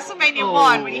watching WrestleMania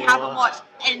 1 when you haven't watched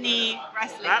any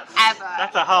wrestling ever.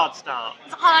 That's a hard start.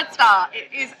 It's a hard start. It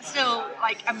is still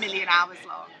a million hours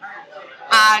long.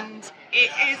 And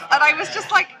I was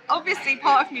just obviously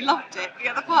part of me loved it. The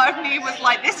other part of me was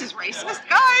like, this is racist,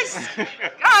 guys.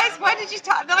 Guys, why did you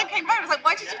and then I came home, I was like,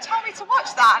 why did you tell me to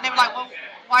watch that? And they were like, well,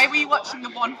 why were you watching the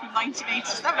one from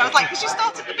 1987? I was like, because you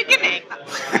start at the beginning.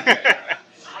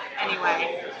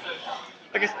 Anyway.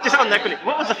 I guess just on that quickly,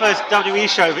 what was the first WWE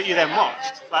show that you then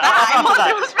watched?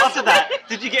 After that,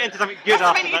 did you get into something good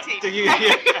after that?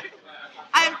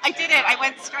 I didn't. I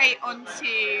went straight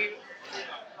onto.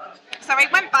 So I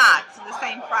went back to the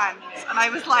same friends, and I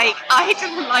was like, I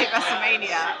didn't like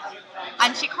WrestleMania,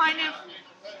 and she kind of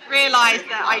realised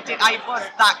that I was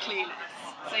that clueless.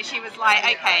 So she was like,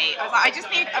 okay. I was like, I just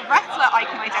need a wrestler I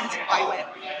can identify with.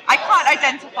 I can't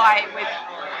identify with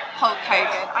Hulk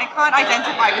Hogan. I can't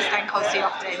identify with Stone Cold Steve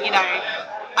Austin.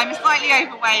 I'm a slightly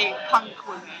overweight punk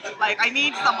woman. I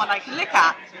need someone I can look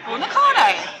at. Bull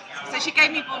Nakano. So she gave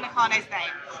me Bull Nakano's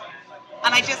name,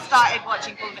 and I just started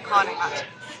watching Bull Nakano matches.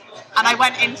 And I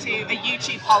went into a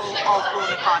YouTube hole of Bull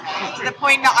Nakano to the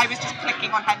point that I was just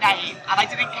clicking on her name, and I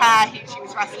didn't care who she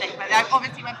was wrestling. But I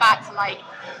obviously went back to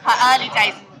her early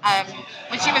days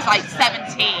when she was like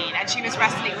 17, and she was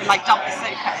wrestling with like Dump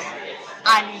Soko,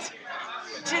 and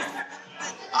just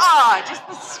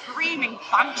the screaming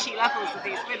banshee levels of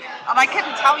these women. And I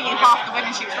couldn't tell you half the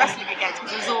women she was wrestling against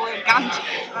because it was all in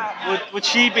Ganji. Would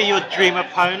she be your dream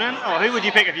opponent, or who would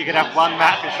you pick if you could have one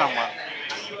match with someone?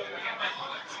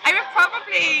 I would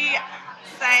probably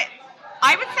say,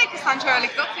 I would say Cassandro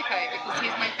Exotico, because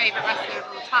he's my favourite wrestler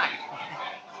of all time.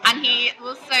 And he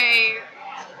also,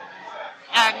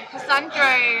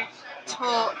 Cassandro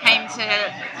came to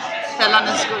the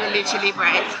London School of Lucha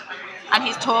Libre, and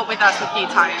he's taught with us a few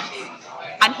times.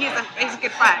 And he's a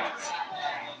good friend.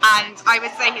 And I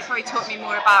would say he's probably taught me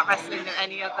more about wrestling than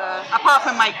any other, apart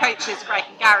from my coaches, Greg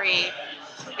and Gary,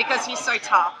 because he's so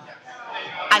tough.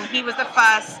 And he was the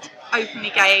first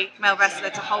openly gay male wrestler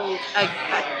to hold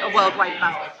a worldwide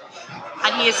belt.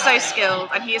 And he is so skilled,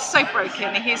 and he is so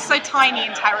broken, and he is so tiny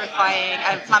and terrifying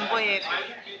and flamboyant.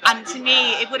 And to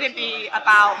me, it wouldn't be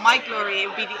about my glory, it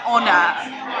would be the honour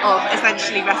of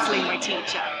essentially wrestling my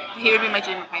teacher. He would be my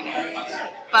dream opponent.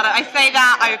 But I say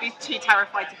that, I would be too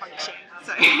terrified to punish him.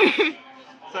 So,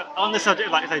 so on the subject,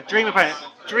 like I say, dream opponent,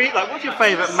 what's your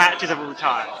favourite matches of all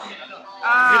time?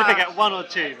 You're going to pick out one or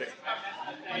two. But...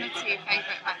 One or two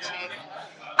favourite matches.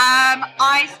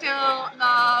 I still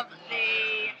love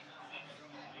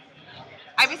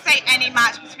I would say any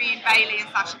match between Bayley and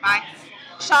Sasha Banks.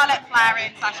 Charlotte Flair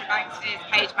and Sasha Banks'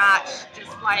 cage match,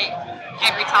 just like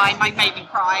every time, like made me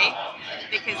cry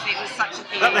because it was such a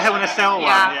huge. Is that the Hell in a Cell one?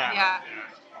 Yeah.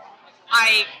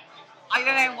 I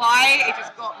don't know why, it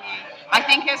just got me. I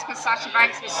think it was because Sasha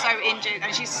Banks was so injured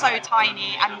and she's so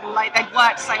tiny, and like they'd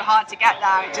worked so hard to get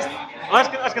there. It just. Well, I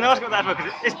was going to ask about that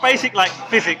because it's basic like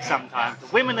physics sometimes. The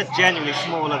women are genuinely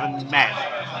smaller than men.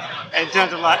 In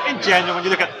terms of like, in general, when you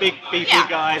look at big, beefy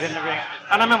guys in the ring.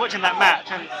 And I remember watching that match,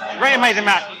 and very amazing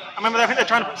match. I remember I think they're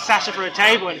trying to put Sasha through a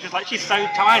table, and it's just like she's so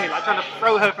tiny, like trying to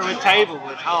throw her through a table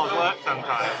was hard work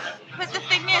sometimes. But the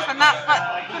thing is,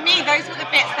 but for me, those were the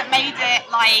bits that made it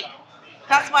like.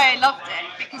 That's why I loved it,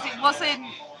 because it wasn't,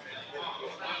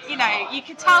 you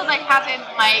could tell they hadn't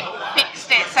like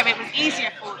fixed it so it was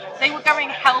easier for them. They were going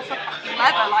hell for fucking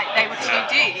leather like they were two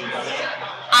dudes,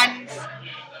 and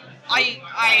I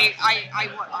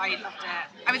loved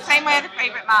it. I would say my other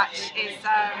favourite match is,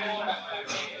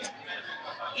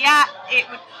 it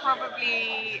would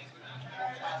probably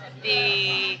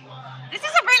be. This is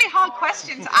a really hard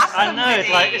question to ask somebody. I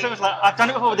know, it's almost like, I've done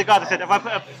it before with the guy that said, if I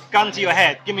put a gun to your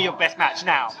head, give me your best match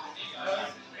now.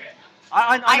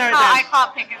 I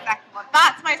can't pick a second one.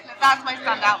 That's my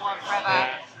standout one forever.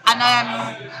 Yeah. And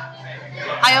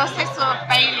I also saw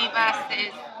Bayley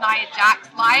versus Nia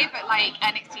Jax live at like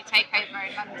NXT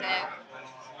Takeover in London.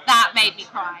 That made me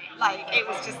cry. Like, it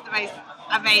was just the most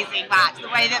amazing match. The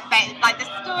way that the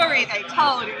story they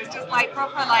told, it was just like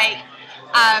proper like.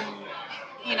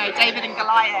 David and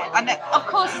Goliath. And of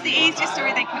course, it's the easiest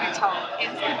story they could have told.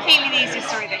 It's completely the easiest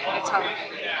story they could have told.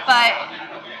 But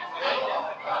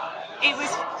it was,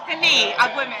 for me, a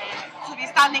woman, to be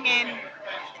standing in,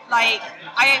 like,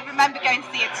 I remember going to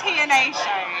see a TNA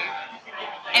show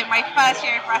in my first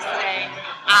year of wrestling,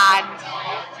 and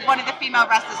one of the female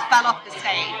wrestlers fell off the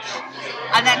stage.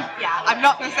 And then, I'm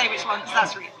not going to say which one, because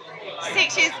that's real.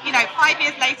 6 years, 5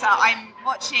 years later, I'm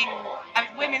watching a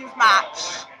women's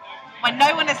match when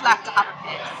no one is left to have a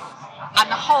piss, and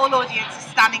the whole audience is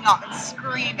standing up and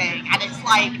screaming, and it's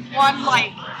like one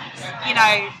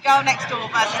girl next door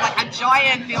versus like a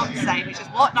giant Beyonce, which is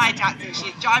what Nia Jax is.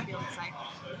 She's giant Beyonce,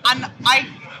 and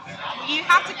you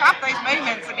have to grab those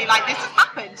moments and be like, this has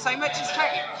happened. So much has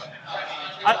changed.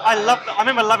 I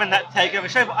remember loving that takeover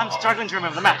show, but I'm struggling to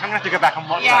remember the match. I'm going to have to go back and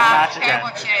watch that match again. Yeah, go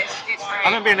watch it. It's great.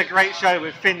 I remember being a great show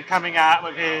with Finn coming out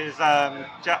with his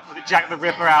Jack the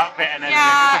Ripper outfit and everything.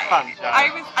 Yeah, it was a fun show.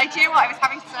 I was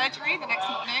having surgery the next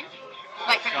morning,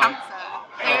 like for cancer.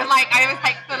 So it was like, I was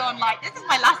like full on like, this is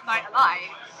my last night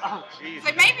alive. Oh, jeez.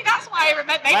 So maybe that's why I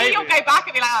remember. Maybe you'll go back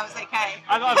and be like, oh, I was okay.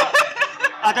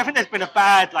 I don't think there's been a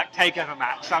bad takeover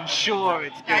match, so I'm sure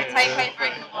it's good. Yeah,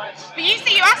 takeover. But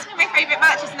you asked me my favourite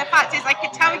matches, and the fact is, I would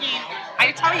tell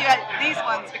you these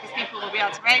ones because people will be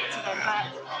able to relate to them. But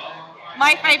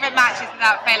my favourite matches,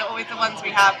 without fail, are always the ones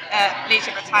we have at Lucha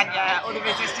Britannia or the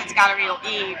Resistance Gallery or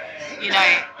Eve.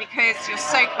 Because you're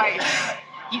so close,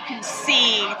 you can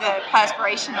see the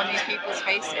perspiration on these people's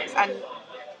faces, and.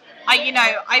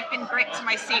 I've been gripped to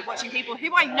my seat watching people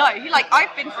who I know,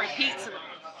 I've been for a pizza with,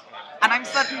 and I'm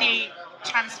suddenly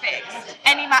transfixed.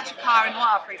 Any match of Cara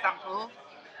Noir, for example,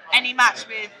 any match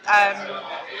with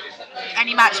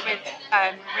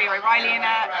Rhea O'Reilly in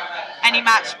it, any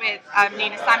match with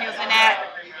Nina Samuels in it,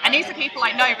 and these are people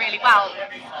I know really well.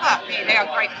 But they are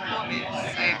great performers.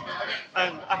 So.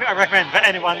 I think I recommend for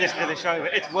anyone listening to the show,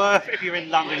 it's worth, if you're in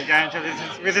London, going to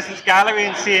Resistance Gallery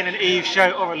and seeing an Eve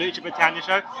show or a Lucha Britannia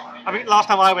show. I think last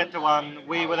time I went to one,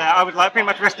 we were there. I was like pretty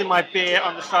much resting my beer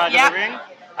on the side of the ring.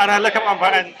 And I look at one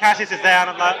point and Cassius is there, and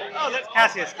I'm like, oh, that's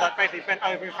Cassius, like basically bent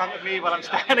over in front of me while I'm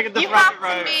standing in the front row.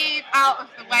 You have to move out of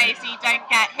the way so you don't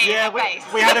get hit in the face.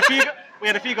 We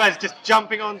had a few guys just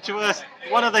jumping onto us.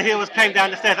 One of the heels came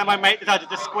down the stairs, and my mate decided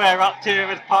to square up to him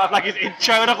as part of like his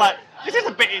intro, and I'm like, this is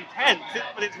a bit intense,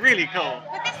 but it's really cool.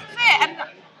 But this is it, and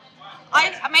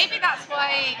maybe that's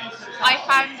why I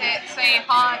found it so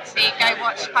hard to go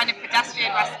watch kind of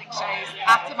pedestrian wrestling shows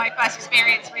after my first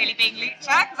experience really being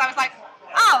lucha, because I was like,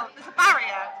 oh, there's a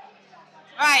barrier.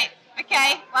 Right,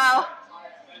 okay, well,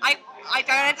 I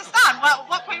don't understand. Well,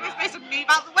 what point are we supposed to move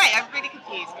out of the way? I'm really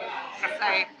confused. So,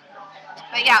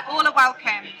 but yeah, all are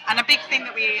welcome. And a big thing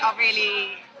that we are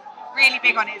really, really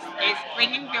big on is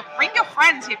bring your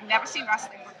friends who've never seen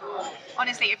wrestling before.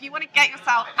 Honestly, if you want to get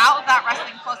yourself out of that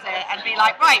wrestling closet and be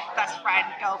like, right, best friend,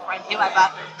 girlfriend, whoever,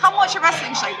 come watch a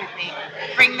wrestling show with me.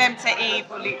 Bring them to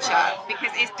Eve or Lucha,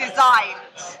 because it's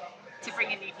designed to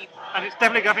bring in new people. And it's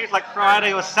definitely, I think it's like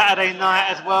Friday or Saturday night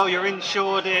as well. You're in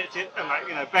Shoreditch, and like,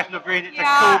 you know, Bethnal Green. It's a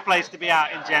cool place to be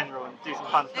out in general and do some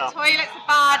fun stuff. The toilets are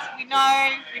bad, we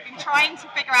know. We've been trying to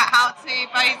figure out how to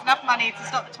raise enough money to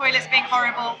stop the toilets being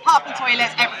horrible. Apart from the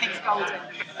toilets, everything's golden.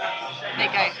 There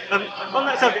you go. On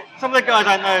that subject, some of the guys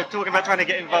I know talking about trying to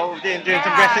get involved in doing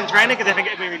some wrestling training because they think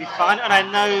it'd be really fun. And I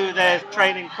know there's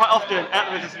training quite often at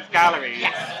the Resistance Gallery.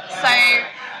 Yes. So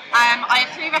I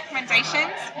have 3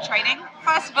 recommendations for training.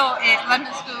 First of all is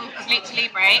London School of Lucha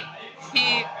Libre,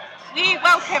 who we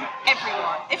welcome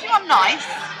everyone. If you are nice,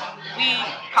 we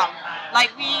come.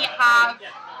 Like, we have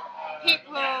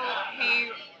people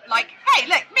who, like, hey,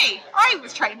 look, me, I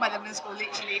was trained by London School of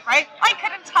Lucha Libre. I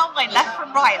couldn't tell my left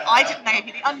from right. I didn't know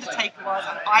who The Undertaker was,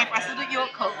 and I wrestled at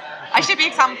York Hall. I should be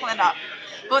example enough.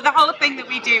 But the whole thing that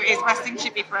we do is wrestling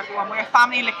should be for everyone. We're a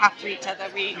family who look after each other.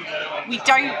 We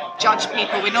don't judge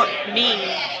people. We're not mean.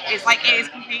 It's like, it is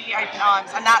completely open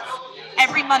arms. And that's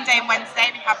every Monday and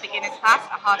Wednesday we have beginners class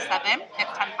at 7:30.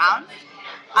 It's £10.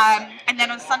 And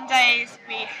then on Sundays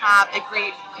we have a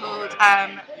group called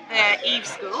the Eve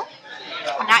School.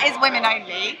 And that is women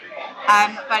only.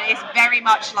 But it's very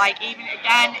much like, even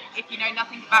again, if you know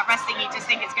nothing about wrestling, you just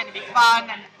think it's going to be fun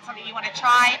and something you want to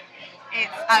try.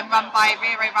 It's run by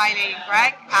Rhea O'Reilly and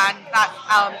Greg, and that's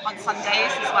on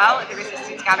Sundays as well at the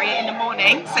Resistance Gallery in the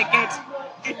morning, so good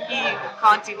if you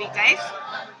can't do weekdays.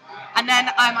 And then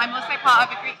I'm also part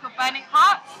of a group called Burning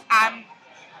Hearts, and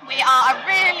we are a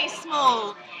really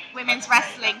small women's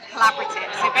wrestling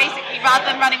collaborative. So basically, rather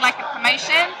than running like a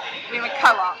promotion, we're a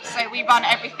co-op, so we run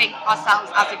everything ourselves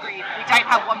as a group. We don't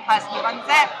have one person who runs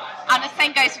it, and the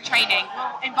same goes for training.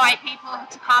 We'll invite people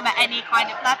to come at any kind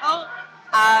of level.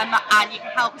 And you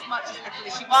can help as much as little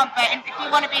as you want, but if you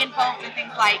want to be involved in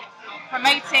things like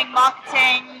promoting,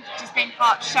 marketing, just being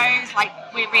part of shows, like,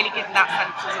 we're really good in that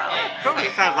sense as well. Probably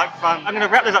sounds like fun. I'm going to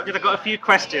wrap this up because I've got a few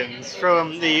questions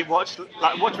from the Watch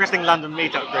Wrestling London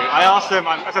meetup group. I asked them,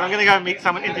 I said I'm going to go and meet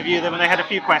someone, interview them, and they had a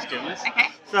few questions. Okay.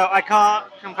 So I can't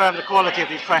confirm the quality of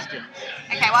these questions.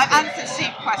 Okay, well, I've answered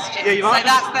soup questions, yeah, so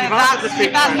that's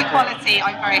the quality.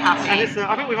 I'm very happy. And it's,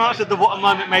 I think we've answered the what a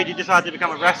moment made you decide to become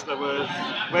a wrestler was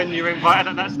when you were invited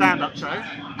at that stand-up show.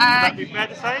 Would that be fair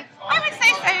to say? I would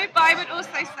say so, but I would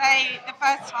also say the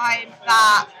first time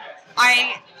that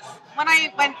when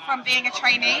I went from being a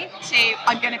trainee to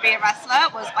I'm going to be a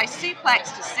wrestler was I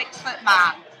suplexed a 6-foot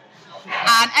man.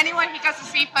 And anyone who does a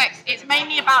suplex, it's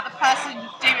mainly about the person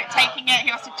taking it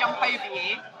who has to jump over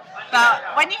you. But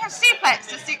when you have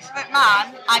suplexed a 6-foot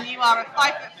man and you are a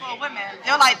 5'4" woman,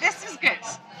 you're like, this is good.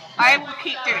 I will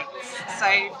keep doing this.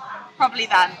 So probably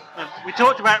then. We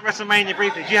talked about WrestleMania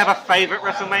briefly. Do you have a favourite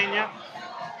WrestleMania?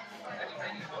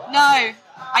 No,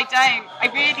 I don't. I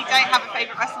really don't have a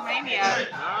favourite WrestleMania.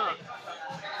 Oh,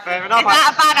 fair enough. Is that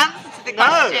a bad answer to the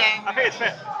question? No, I think it's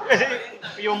fair. Is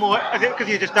it because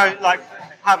you just don't like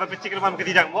have a particular one because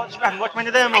you haven't watched many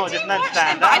of them, or just don't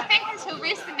stand them, but I think until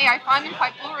recently I find them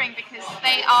quite boring because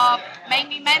they are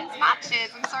mainly men's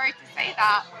matches. I'm sorry to say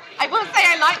that. I will say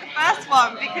I like the first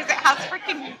one because it has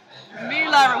freaking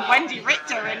Moolah and Wendy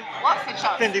Richter and what's the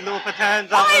shot? Cyndi Lauper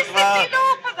turns up as well. Why is Cyndi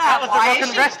Lauper there? That was the rock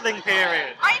and wrestling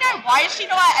period. I know. Why is she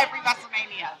not at every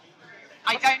WrestleMania?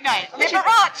 I don't know.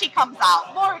 Liberace comes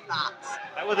out. More of that.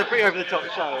 That was a pretty over-the-top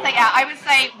show. So yeah, I would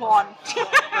say 1.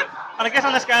 And I guess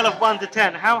on a scale of 1 to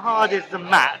 10, how hard is the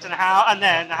mat, and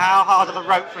how hard are the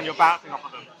ropes when you're bouncing off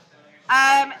of them?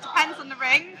 It depends on the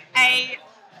ring.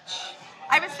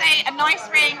 I would say a nice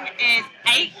ring is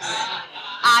 8,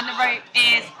 and the rope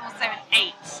is also an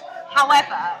 8.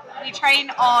 However, we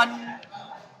train on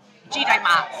judo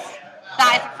mats.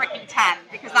 That is a freaking 10,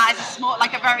 because that is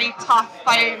a very tough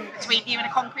foam between you and a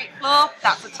concrete floor.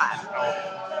 That's a 10.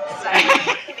 So.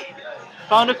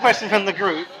 Final question from the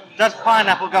group: does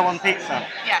pineapple go on pizza?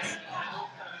 Yes.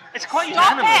 It's quite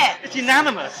Stop unanimous. it. It's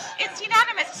unanimous. It's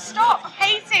unanimous. Stop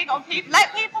hating on people.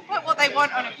 Let people put what they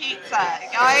want on a pizza,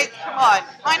 guys. Come on.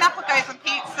 Pineapple goes on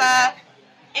pizza.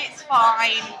 It's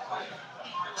fine.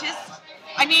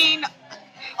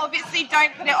 Obviously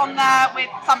don't put it on there with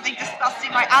something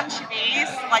disgusting like anchovies.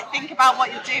 Like, think about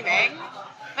what you're doing.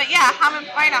 But yeah, ham and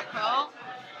pineapple,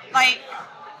 the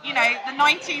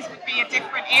 90s would be a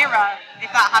different era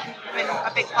if that hadn't been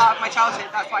a big part of my childhood.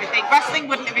 That's what I think. Wrestling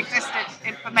wouldn't have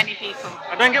existed for many people.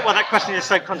 I don't get why that question is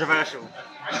so controversial.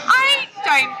 I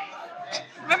don't.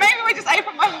 But maybe we're just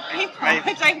open-minded people. Maybe.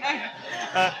 I don't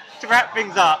know. To wrap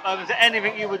things up, is there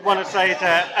anything you would want to say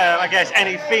to,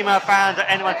 any female fans or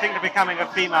anyone thinking of becoming a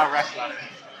female wrestler?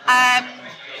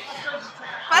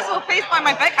 First of all, please buy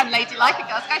my book, I'm Ladylike, a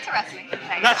Girls Guide to Wrestling.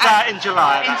 That's out in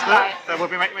July. In July. So we'll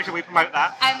make sure we promote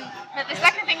that. But the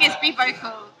second thing is be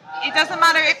vocal. It doesn't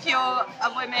matter if you're a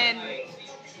woman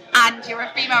and you're a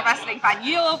female wrestling fan,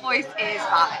 your voice is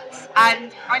valid.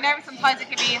 And I know sometimes it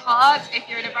can be hard if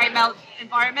you're in a very male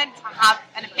environment to have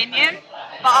an opinion,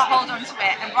 but I'll hold on to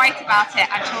it and write about it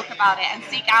and talk about it and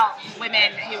seek out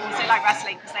women who also like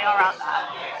wrestling, because they are out there.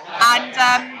 And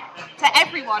to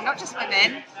everyone, not just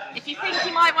women, if you think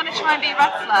you might want to try and be a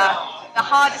wrestler, the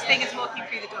hardest thing is walking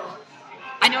through the door.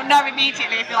 And you'll know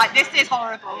immediately if you're like, this is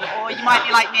horrible, or you might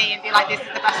be like me and be like, this is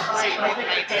the best decision I've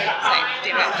made. So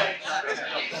do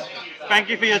it. Thank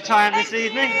you for your time this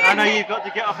evening. I know you've got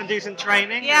to get off and do some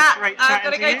training. Yeah, great I've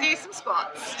got to chatting go do some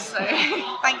squats. So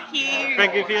thank you.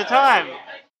 Thank you for your time.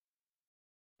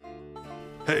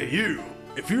 Hey you,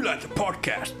 if you like the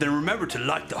podcast, then remember to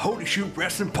like the Holy Shoot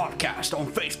Wrestling Podcast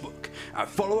on Facebook and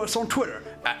follow us on Twitter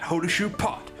at Holy Shoot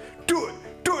Pod. Do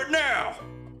it now!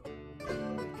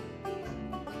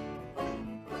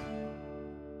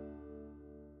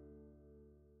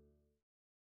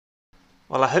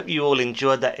 Well, I hope you all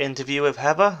enjoyed that interview with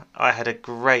Heather. I had a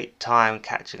great time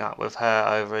catching up with her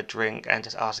over a drink and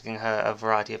just asking her a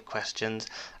variety of questions.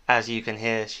 As you can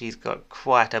hear, she's got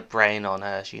quite a brain on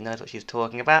her. She knows what she's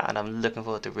talking about, and I'm looking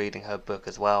forward to reading her book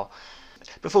as well.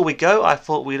 Before we go, I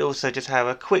thought we'd also just have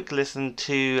a quick listen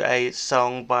to a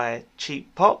song by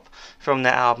Cheap Pop from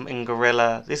their album In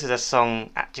Gorilla. This is a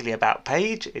song actually about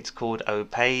Paige. It's called Oh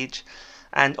Paige.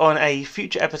 And on a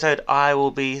future episode, I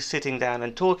will be sitting down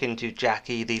and talking to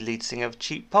Jackie, the lead singer of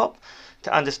Cheap Pop,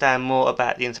 to understand more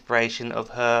about the inspiration of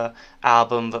her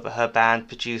album that her band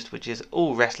produced, which is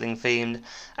all wrestling themed,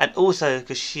 and also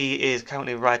because she is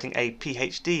currently writing a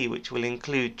PhD, which will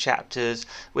include chapters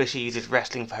where she uses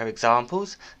wrestling for her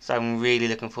examples. So I'm really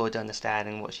looking forward to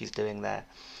understanding what she's doing there.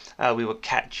 We will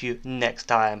catch you next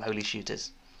time, Holy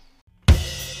Shooters.